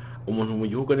gihumana. Umuntu mu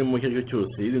gihugu ari mu cyo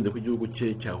cyose yirinde ko igihugu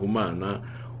cye cyahumana.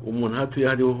 Umuntu aho atuye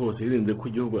ariho hose yirinde ko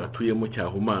igihugu atuyemo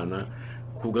cyahumana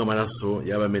kubw'amaraso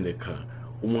y'abameneka.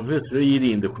 Umuntu wese rero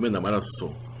yirinde kumena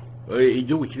amaraso,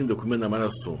 igihugu kirinde kumena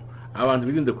amaraso, abantu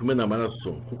birinde kumena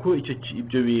amaraso, kuko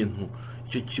ibyo bintu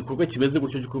icyo gikorwa kimeze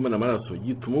gutyo cyo kumena amaraso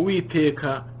gituma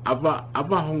Uwiteka ava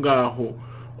aho ngaho,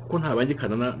 kuko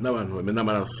ntabangikana n'abantu bamena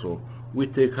amaraso.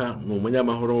 Uwiteka ni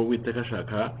umunyamahoro, Uwiteka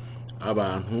ashaka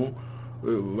abantu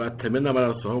batamena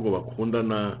amaraso ahubwo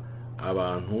bakundana,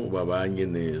 abantu babanye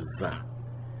neza.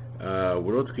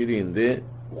 Ubwo twirinde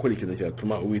gukora ikintu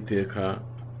cyatuma Uwiteka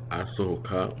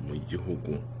asohoka mu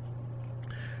gihugu.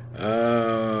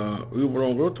 Uyu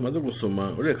murongo tumaze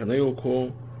gusoma urerekana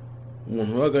yuko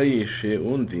umuntu wabaga yishe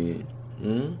undi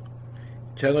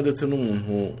cyangwa ndetse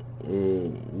n'umuntu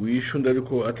wishe undi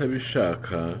ariko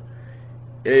atabishaka,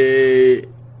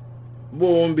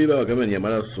 bombi babaga bamenye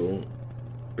amaraso.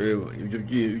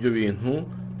 Ibyo bintu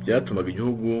byatumaga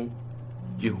igihugu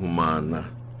gihumana,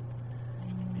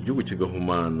 igihugu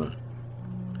kigahumana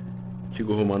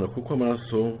kuko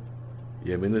amaraso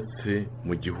yamenetse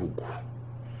mu gihugu.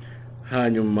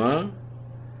 Hanyuma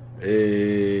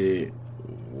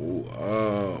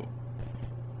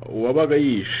uwabaga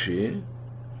yishe,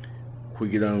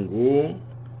 kugira ngo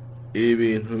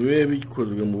ibintu bibe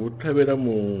bikozwe mu butabera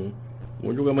mu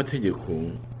buryo bw'amategeko,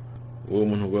 uwo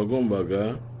muntu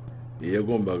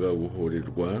yagombaga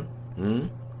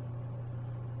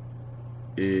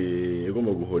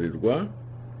guhorirwa,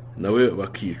 nawe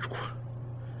bakicwa.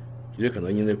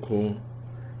 Kirekana nyine ko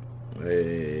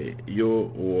iyo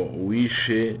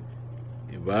uwishe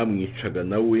bamwicaga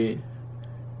nawe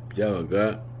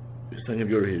byabaga bisa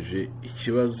nk'ibyoroheje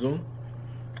ikibazo.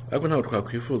 Ariko ntabwo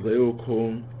twakwifuza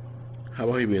yuko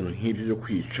habaho ibintu nk'ibyo byo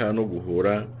kwica no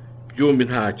guhora, byombi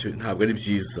ntabwo ari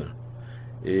byiza.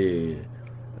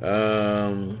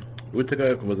 Uwiteka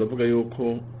yakomeza avuga yuko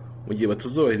mu gihe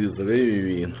batuzubahiriza rero ibi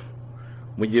bintu,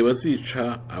 mu gihe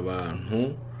bazica abantu,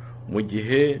 mu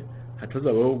gihe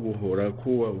hatazabaho guhora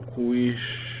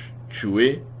k'uwiciwe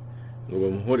ngo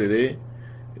bamuhorere,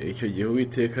 icyo gihe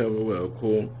Uwiteka avuga ko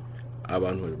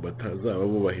abantu batazaba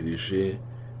bubahirije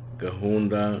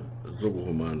gahunda zo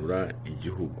guhumanura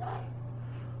igihugu.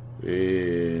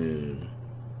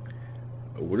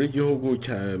 Ubwo igihugu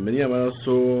cyamenye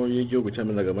amaraso, y'igihugu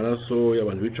cyamenaga amaraso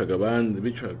y'abantu bicaga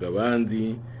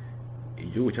abandi,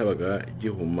 igihugu cyabaga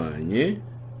gihumanye.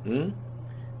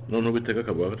 Noneho Uwiteka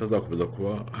akavuga ko atazakomeza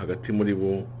kuba hagati muri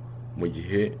bo mu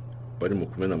gihe bari mu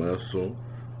kumena amaraso.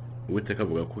 Uwiteka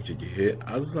avuga ko icyo gihe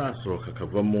azasohoka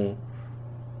akavamo,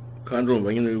 kandi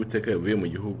urumva nyine Uwiteka yavuye mu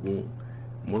gihugu,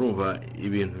 murumva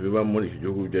ibintu biba muri iki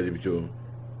gihugu ibyo ari byo,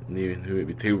 ni ibintu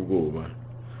biteye ubwoba.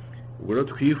 Ubwo rero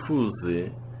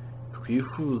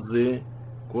twifuze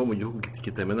kuba mu gihugu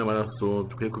kitamena amaraso,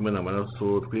 twe kumena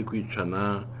amaraso, twe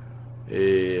kwicana,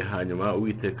 hanyuma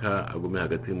Uwiteka agume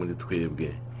hagati muri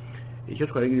twebwe. Icyo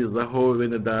twarigirizaho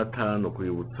bene data no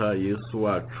kwibutsa Yesu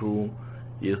wacu,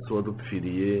 Yesu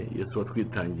wadupfiriye, Yesu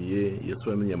watwitangiye, Yesu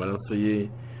wamenye amaraso ye,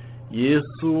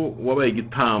 Yesu wabaye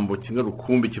igitambo kimwe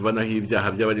rukumbi kivanaho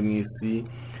ibyaha by'abari mu isi,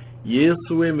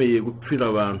 Yesu wemeye gupfira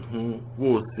abantu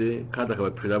bose kandi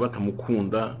akabapfira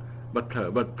batamukunda,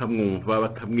 batamwumva,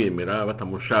 batamwemera,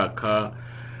 batamushaka.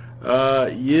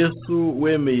 Yesu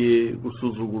wemeye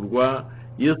gusuzugurwa,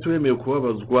 Yesu wemeye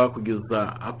kubabazwa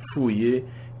kugeza apfuye,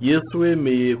 Yesu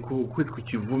wemeye kwitwa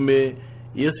ikivume,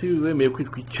 Yesu wemeye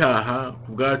kwitwa icyaha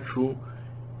ku bwacu.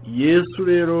 Yesu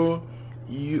rero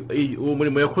uwo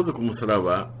murimo yakoze ku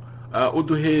musaraba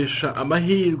uduhesha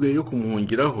amahirwe yo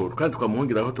kumuhungiraho, kandi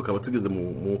twamuhungiraho tukaba tugeze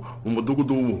mu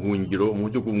mudugudu w'ubuhungiro mu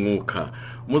buryo bw'umwuka.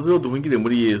 Muze rero duhungire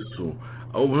muri Yesu.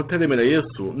 Umuntu utaremera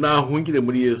Yesu nahungire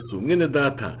muri Yesu. Mwene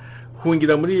data,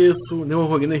 hungira muri Yesu, niho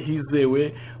honyine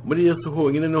hizewe. Muri Yesu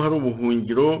honyine niho hari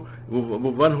ubuhungiro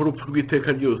buvanaho urupfu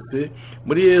rw'iteka ryose.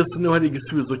 Muri Yesu niho hari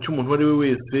igisubizo cy'umuntu uwo ari we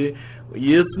wese.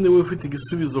 Yesu niwe ufite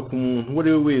igisubizo ku muntu uwo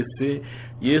ari we wese.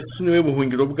 Yesu niwe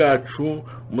buhungiro bwacu.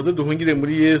 Muze duhungire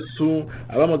muri Yesu.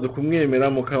 Abamaze kumwemera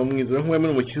mukamwizera nk'umwami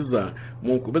n'umukiza,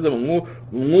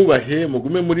 mwubahe,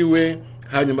 mugume muri we.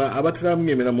 Hanyuma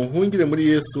abataramwemera muhungire muri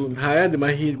Yesu. Nta yandi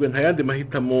mahirwe, nta yandi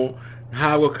mahitamo.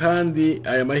 Ntabwo kandi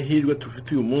aya mahirwe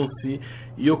tufite uyu munsi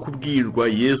yo kubwirwa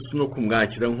Yesu no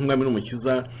kumwakira nk'umwami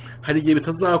n'umukiza. Hari igihe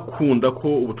bitazakunda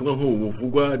ko ubutumwa nk'ubu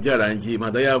buvugwa byarangiye,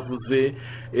 impanda yavuze.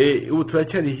 Ubu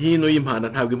turacyari hino y'impanda,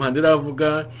 ntabwo impanda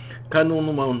iravuga, kandi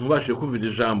n'umuntu ubashije kumvira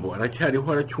ijambo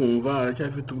aracyariho, aracyumva,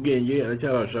 aracyafite ubwenge,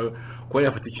 aracyabasha kuba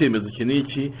yafata icyemezo iki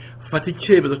n'iki. Fata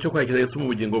icyemezo cyo kwakira Yesu mu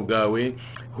bugingo bwawe.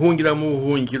 Hungira mu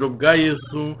buhungiro bwa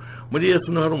Yesu. Muri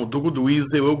Yesu niho hari umudugudu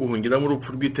wizewe wo guhungiramo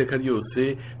urupfu rw'iteka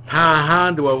ryose. Nta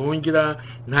handi wahungira,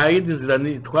 nta yindi nzira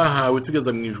twahawe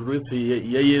tugeza mu ijuru uretse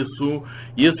ya Yesu.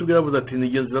 Yesu ubwo yaravuze ati ni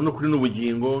nzira n'ukuri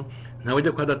n'ubugingo, ntawe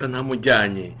ujya kwa Data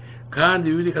ntamujyanye. Kandi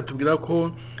Bibiliya ikatubwira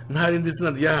ko nta rindi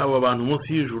zina ryahawe abantu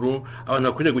munsi y'ijuru abantu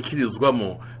bakwiriye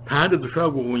gukirizwamo. Nta handi dushobora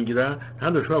guhungira, nta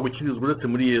handi dushobora gukirizwa uretse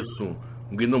muri Yesu.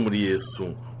 ngwino muri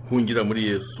Yesu, hungira muri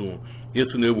Yesu.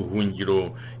 Yesu niwe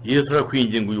buhungiro. Yesu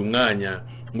arakwinginga uyu mwanya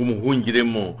ngo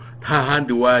umuhungiremo, nta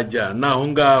handi wajya, naho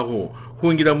ngaho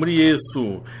hungira muri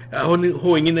Yesu. Aho ni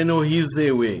honyine niho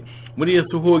hizewe, muri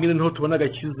Yesu honyine niho tubona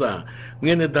agakiza.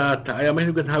 Mwene data, aya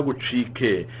mahirwe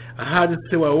ntagucike. Ahari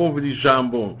se wawumvira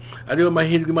ijambo, ariyo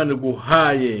mahirwe Imana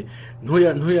iguhaye,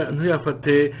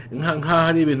 ntuyafate nk'aho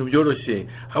ari ibintu byoroshye,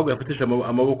 ahubwo yafatisha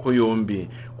amaboko yombi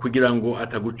kugira ngo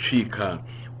atagucika.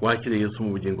 Wakire Yesu mu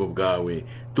bugingo bwawe,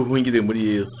 duhungire muri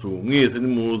Yesu. Mwese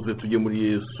nimuze tujye muri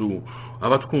Yesu,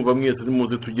 abatwumva mwese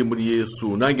nimuze tujye muri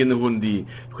Yesu, nange niho ndi.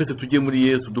 Twese tujye muri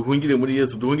Yesu, duhungire muri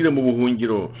Yesu, duhungire mu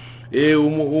buhungiro.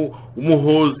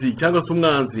 Umuhozi cyangwa se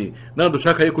umwanzi nandi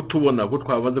ushaka ye kutubona ko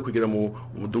twavanze kugera mu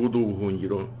mudugudu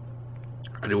w'ubuhungiro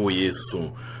ari wo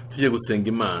Yesu. Tujye gusenga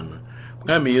Imana.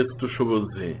 Mwami Yesu,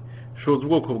 dushoboze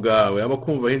ubwoko bwawe,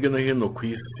 abakumva hirya no hino ku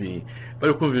isi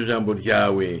bari kumva ijambo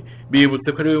ryawe,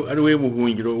 bibutse ko ari we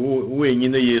buhungiro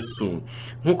wenyine Yesu.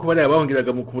 Nkuko bari abahungiraga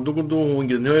mu mudugudu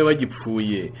w'ubuhungiro ntibabe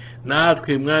bagipfuye,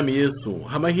 natwe Mwami Yesu,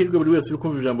 amahirwe buri wese uri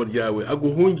kumva ijambo ryawe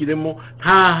aguhungiremo,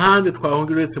 nta handi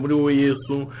twahungira uretse muri wowe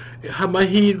Yesu.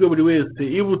 Amahirwe buri wese,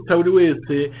 ibutsa buri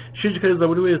wese, shishikariza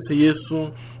buri wese Yesu,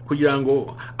 kugira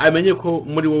ngo amenye ko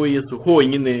muri wowe Yesu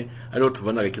honyine ariho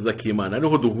tuvana agakiza k'Imana,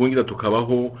 ariho duhungira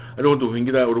tukabaho, ariho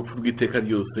duhungira urupfu rw'iteka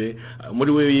ryose.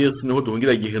 Muri wowe Yesu niho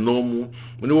duhungira gihenomu,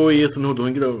 muri wowe Yesu niho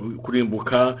duhungira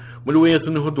kurimbuka, muri wowe Yesu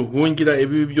niho duhungira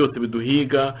ibibi byose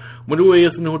biduhiga, muri wowe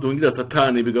Yesu niho duhungira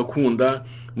Satani bigakunda,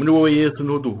 muri wowe Yesu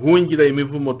niho duhungira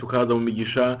imivumo tukaza mu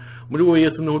migisha, muri wowe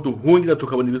Yesu niho duhungira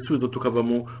tukabona ibisubizo tukava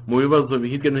mu bibazo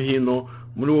hirya no hino,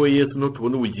 muri wowe Yesu niho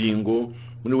tubona ubugingo,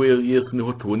 muri wowe Yesu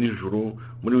niho tubona ijuru,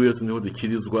 muri wowe Yesu niho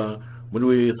dukirizwa, muri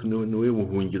wowe Yesu niwe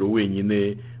buhungiro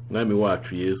wenyine. Mwami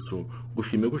wacu Yesu,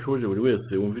 gushimye ko ushoboje buri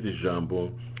wese wumvira ijambo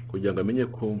kugira ngo amenye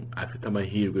ko afite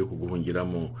amahirwe yo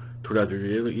kuguhungiramo. Turaje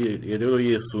rero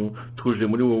Yesu, tuje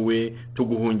muri wowe,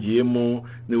 tuguhungiyemo,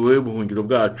 ni wowe buhungiro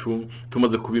bwacu.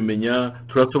 Tumaze kubimenya,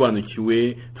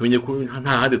 turasobanukiwe, tumenye ko nta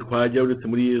handi twajya uretse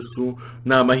muri Yesu.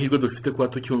 Nta amahirwe dufite kuba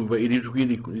tucyumva iri jwi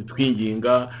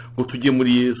ritwinginga ngo tujye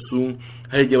muri Yesu.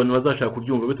 Hari igihe abantu bazashaka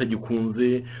kuryumva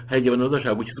bitagikunze, hari igihe abantu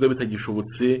bazashaka gukizwa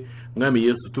bitagishobotse. Mwami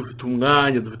Yesu, dufite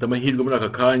umwanya, dufite amahirwe muri aka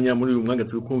kanya, muri uyu mwanya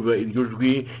turi kumva iryo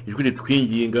ijwi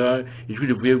ritwinginga, ijwi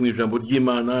rivuye mu ijambo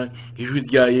ry'Imana, ijwi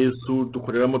rya Yesu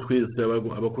dukoreramo twese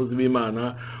abakozi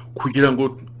b'Imana, kugira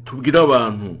ngo tubwire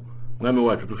abantu. Mwami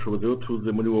wacu, dushoboze rero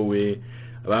tuze muri wowe,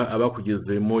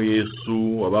 abakugezemo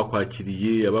Yesu,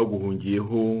 abakwakiriye,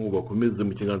 abaguhungiyeho, ubakomeze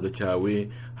mu kiganza cyawe,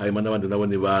 hanyuma n'abandi nabo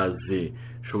nibaze.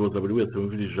 Shoboza buri wese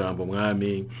wumvira ijambo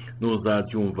Mwami,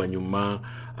 nuzaryumva nyuma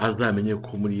azamenye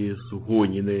ko muri Yesu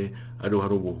honyine ariho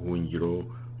hari ubuhungiro,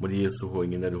 muri Yesu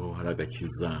honyine ariho hari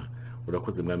agakiza.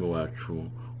 Urakoze Mwami wacu,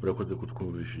 urakoze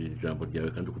kutwumvishije ijambo ryawe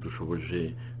kandi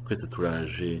kudushoboje. Twese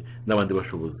turaje n'abandi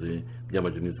bashoboze,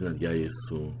 byamaje mu izina rya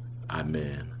Yesu,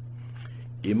 amen.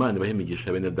 Imana ibahe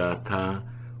imigisha bene data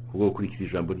kubwo gukurikira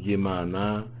ijambo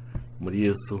ry'Imana. Muri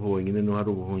Yesu honyine niho hari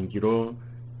ubuhungiro,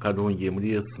 kandi uhungiye muri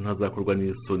Yesu ntazakorwa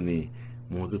n'isoni.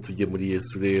 Muze tujye muri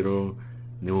Yesu rero,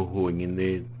 niho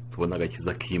honyine tubona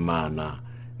agakiza k'Imana.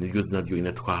 Niryo zina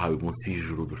ryonyine twahawe munsi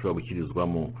y'ijuru dushobora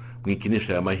gukirizwamo. Mwikinisha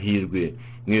aya mahirwe,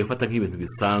 mwifata nk'ibintu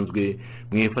bisanzwe,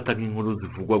 mwifata nk'inkuru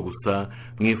zivugwa gusa,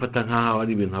 mwifata nk'aho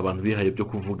ari ibintu abantu bihaye byo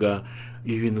kuvuga.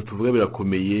 Ibintu tuvuga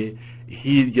birakomeye,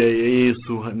 hirya ya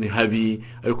Yesu ni habi,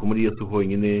 ariko muri Yesu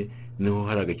honyine niho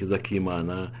hari agakiza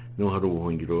k'Imana, niho hari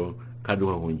ubuhungiro, kandi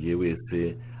uhahungiye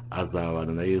wese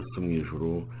azabana na Yesu mu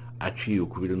ijuru, aciye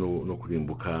ukubiri no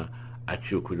kurimbuka,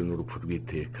 aciye ukubiri n'urupfu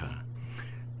rw'iteka.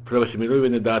 Turabashimira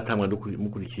bene data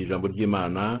mukurikiye ijambo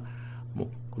ry'Imana.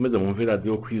 Mukomeze mwumve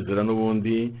radio Kwizera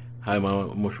n'ubundi, hanyuma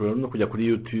mushobora no kujya kuri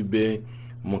YouTube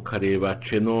mukareba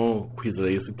channel Kwizera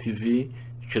Yesu TV,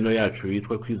 channel yacu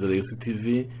yitwa Kwizera Yesu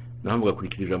TV, naho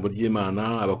mugakurikira ijambo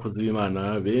ry'Imana. Abakozi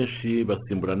b'Imana benshi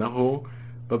basimburanaho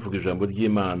bavuga ijambo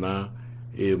ry'Imana.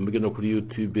 Mbige no kuri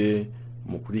YouTube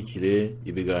mukurikire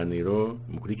ibiganiro,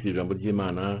 mukurikire ijambo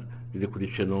ry'Imana riri kuri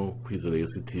channel Kwizera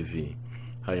Yesu TV.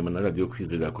 Hanyuma na radio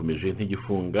Kwizera yakomeje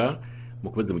ntigifunga.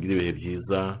 Mukomeze mugire ibihe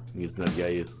byiza mu izina rya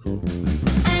Yesu.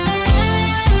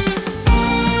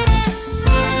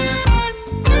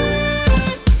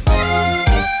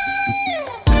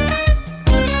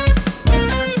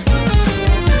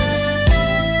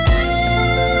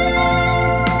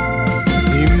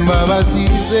 Imbabazi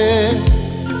ze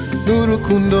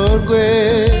n'urukundo rwe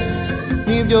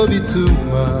nibyo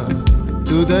bituma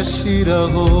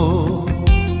tudashiraho.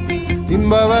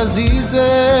 Imbabazi ze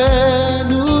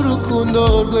n'urukundo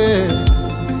rwe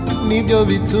nibyo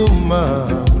bituma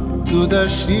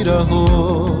tudashiraho.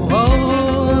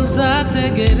 Oh,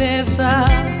 nzategereza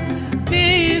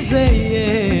nizeye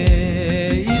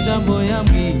ijambo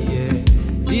yambwiye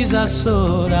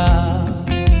rizasora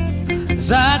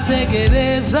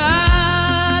nzategereza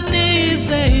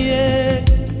nizeye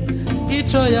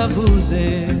icyo yavuze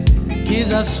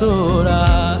kizasora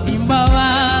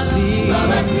imbabazi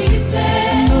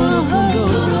n'urukundo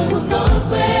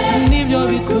rwe nibyo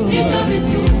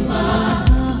bituma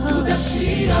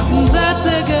tudashiraho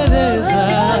nzategereza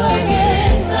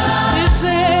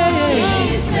nizeye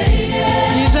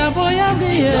ijambo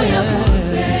yambwiye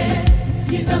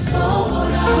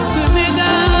kizasohora kuko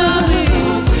imigambi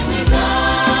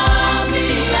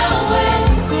yawe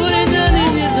kuri njye ni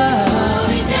myiza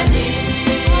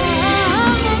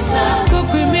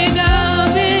kuko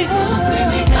imigambi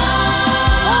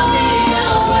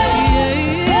yawe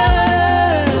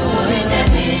kuri njye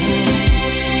ni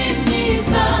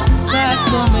myiza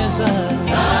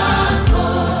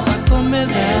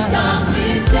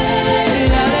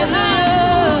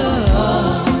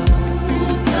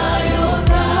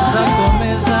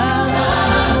zakomeza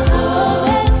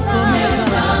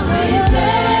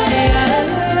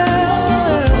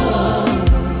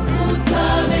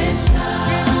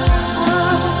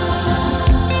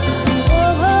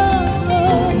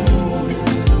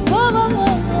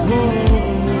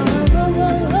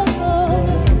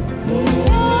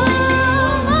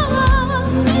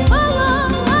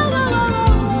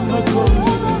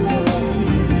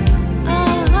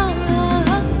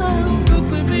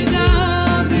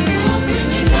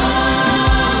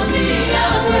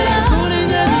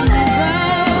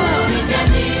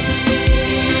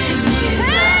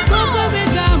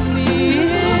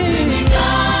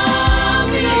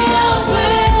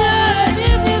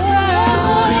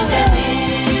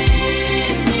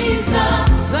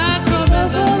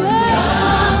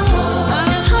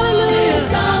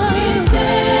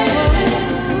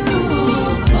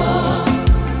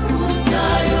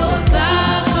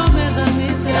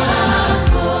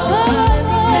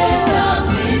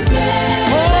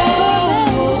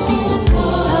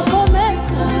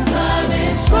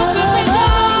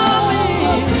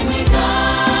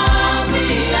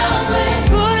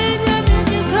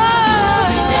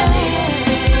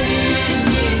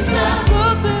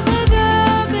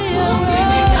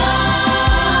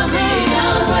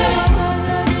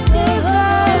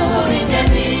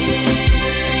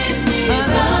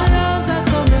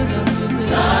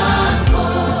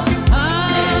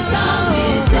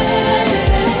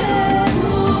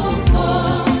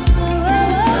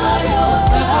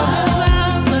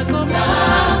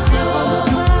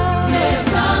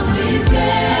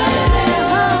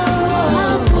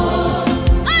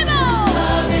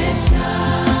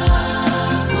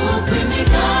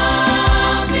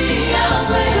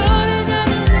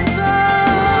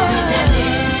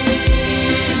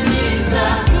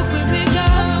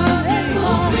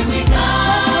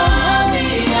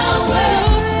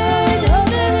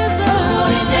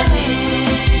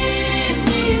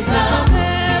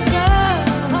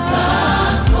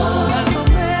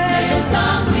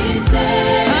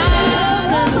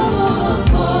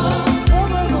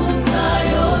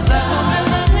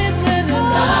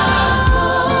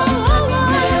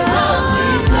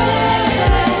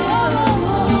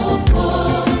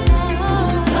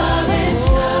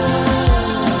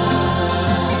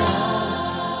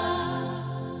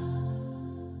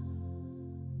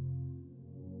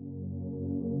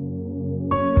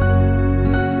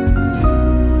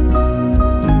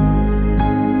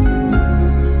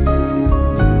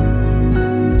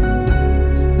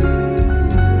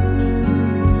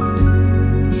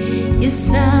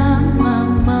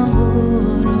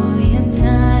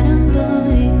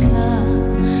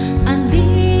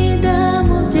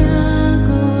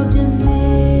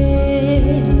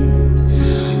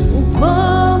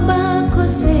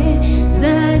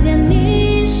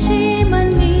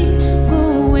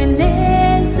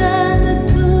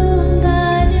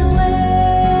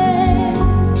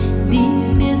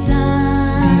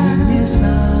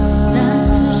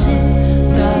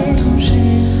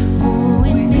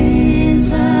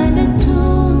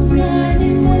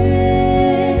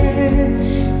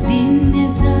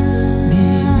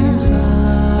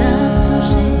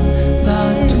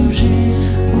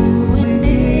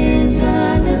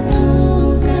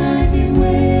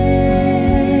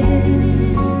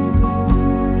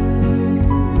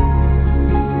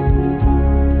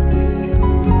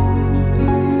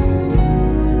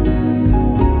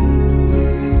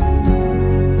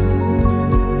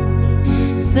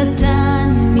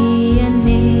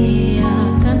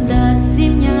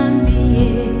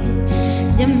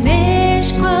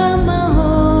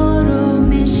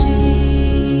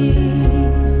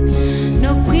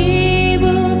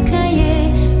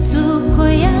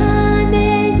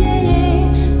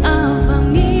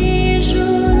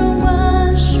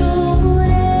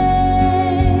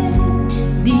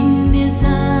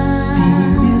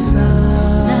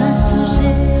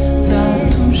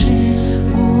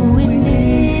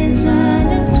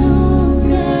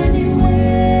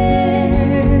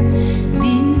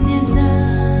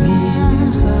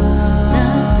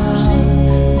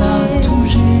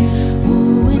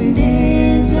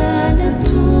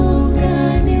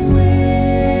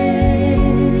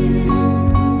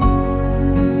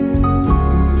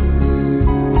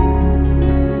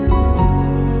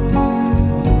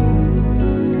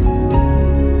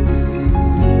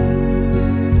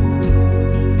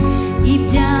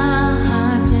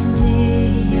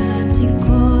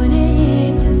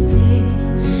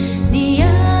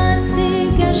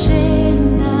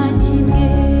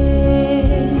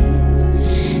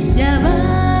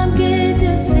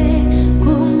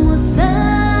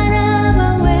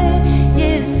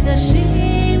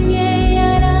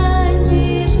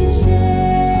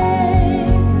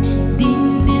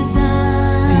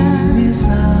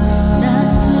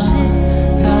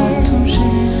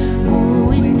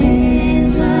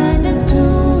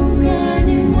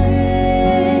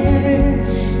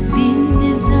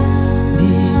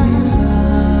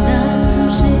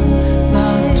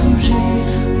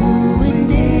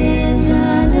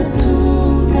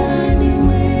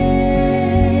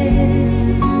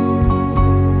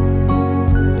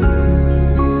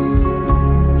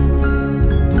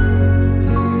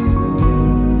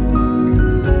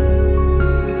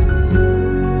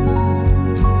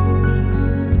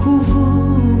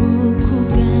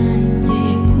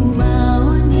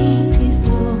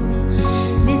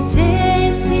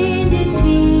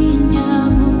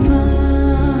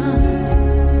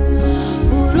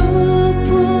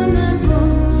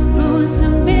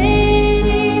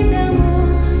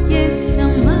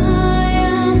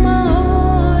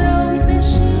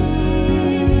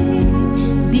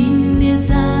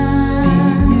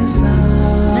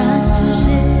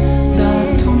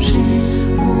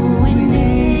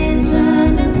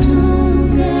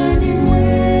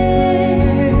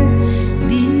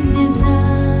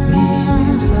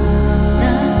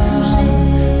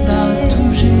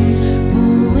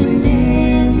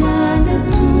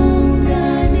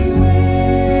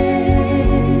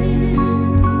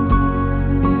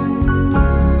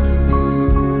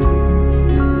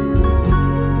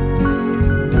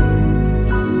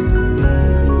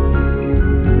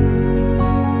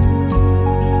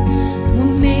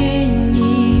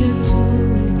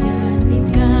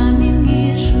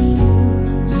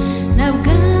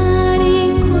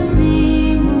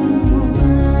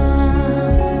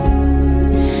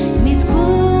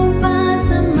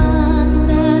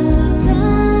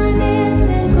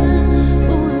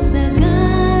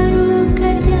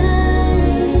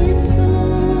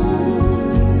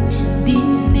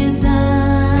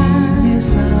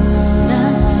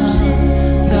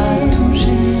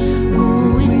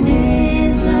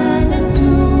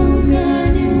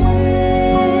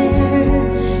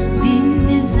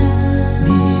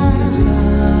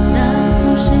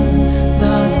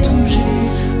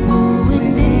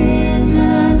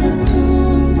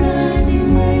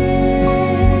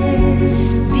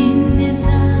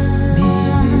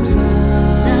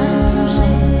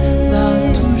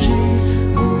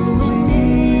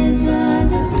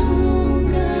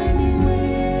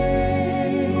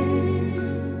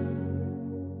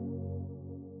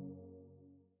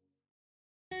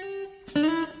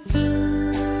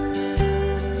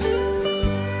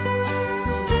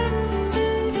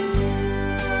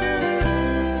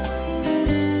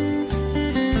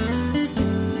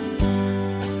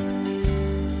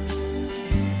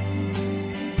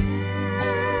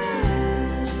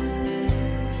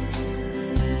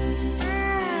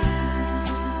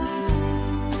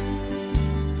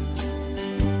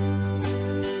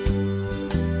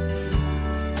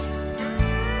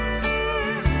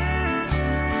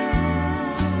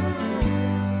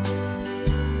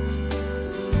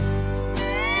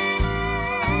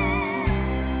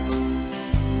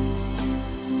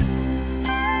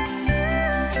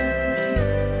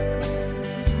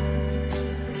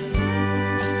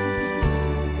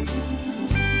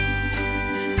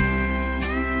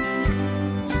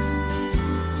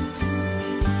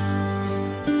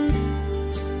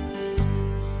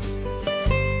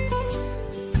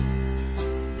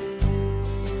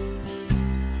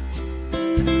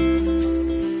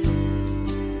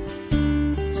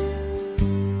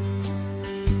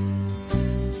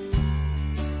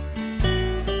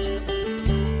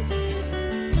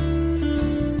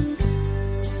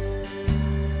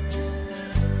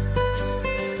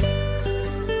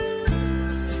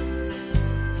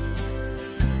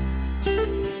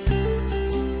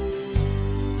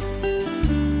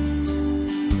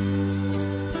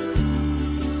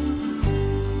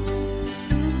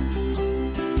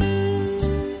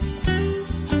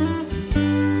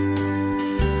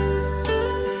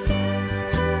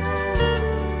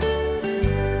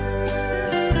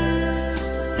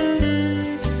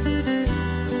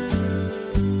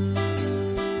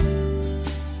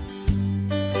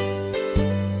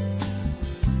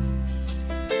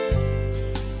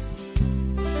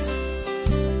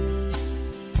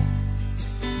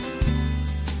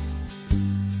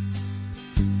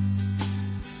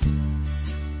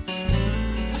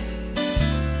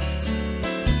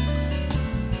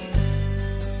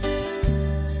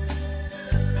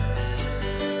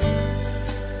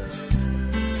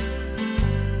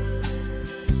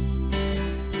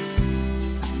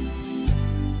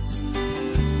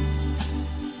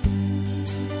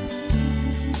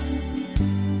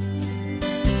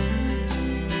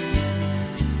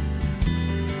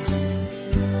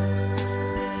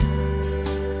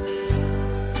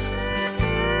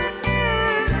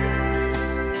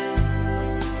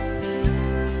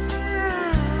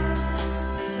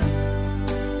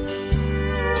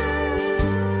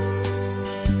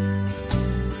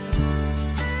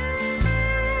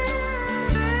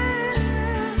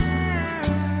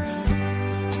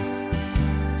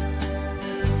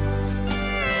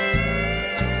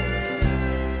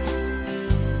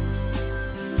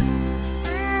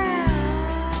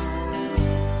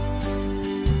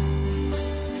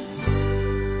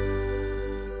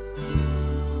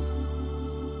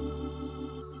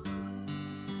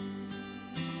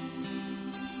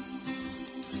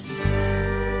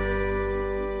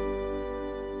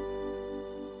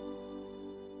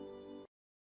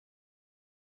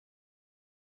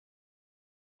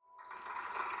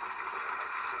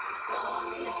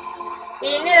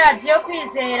Iyi ni radiyo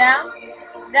Kwizera,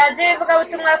 radiyo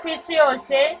ivugabutumwa ku isi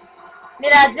yose, ni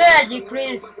radiyo ya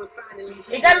gikristo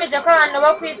igamije ko abantu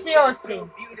bo ku isi yose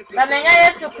bamenya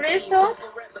Yesu Kristo,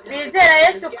 bizera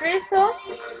Yesu Kristo,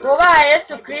 bubaha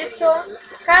Yesu Kristo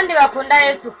kandi bakunda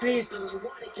Yesu Kristo.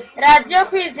 Radiyo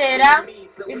Kwizera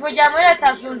ivugira muri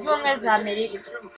Leta Zunze Ubumwe za Amerika.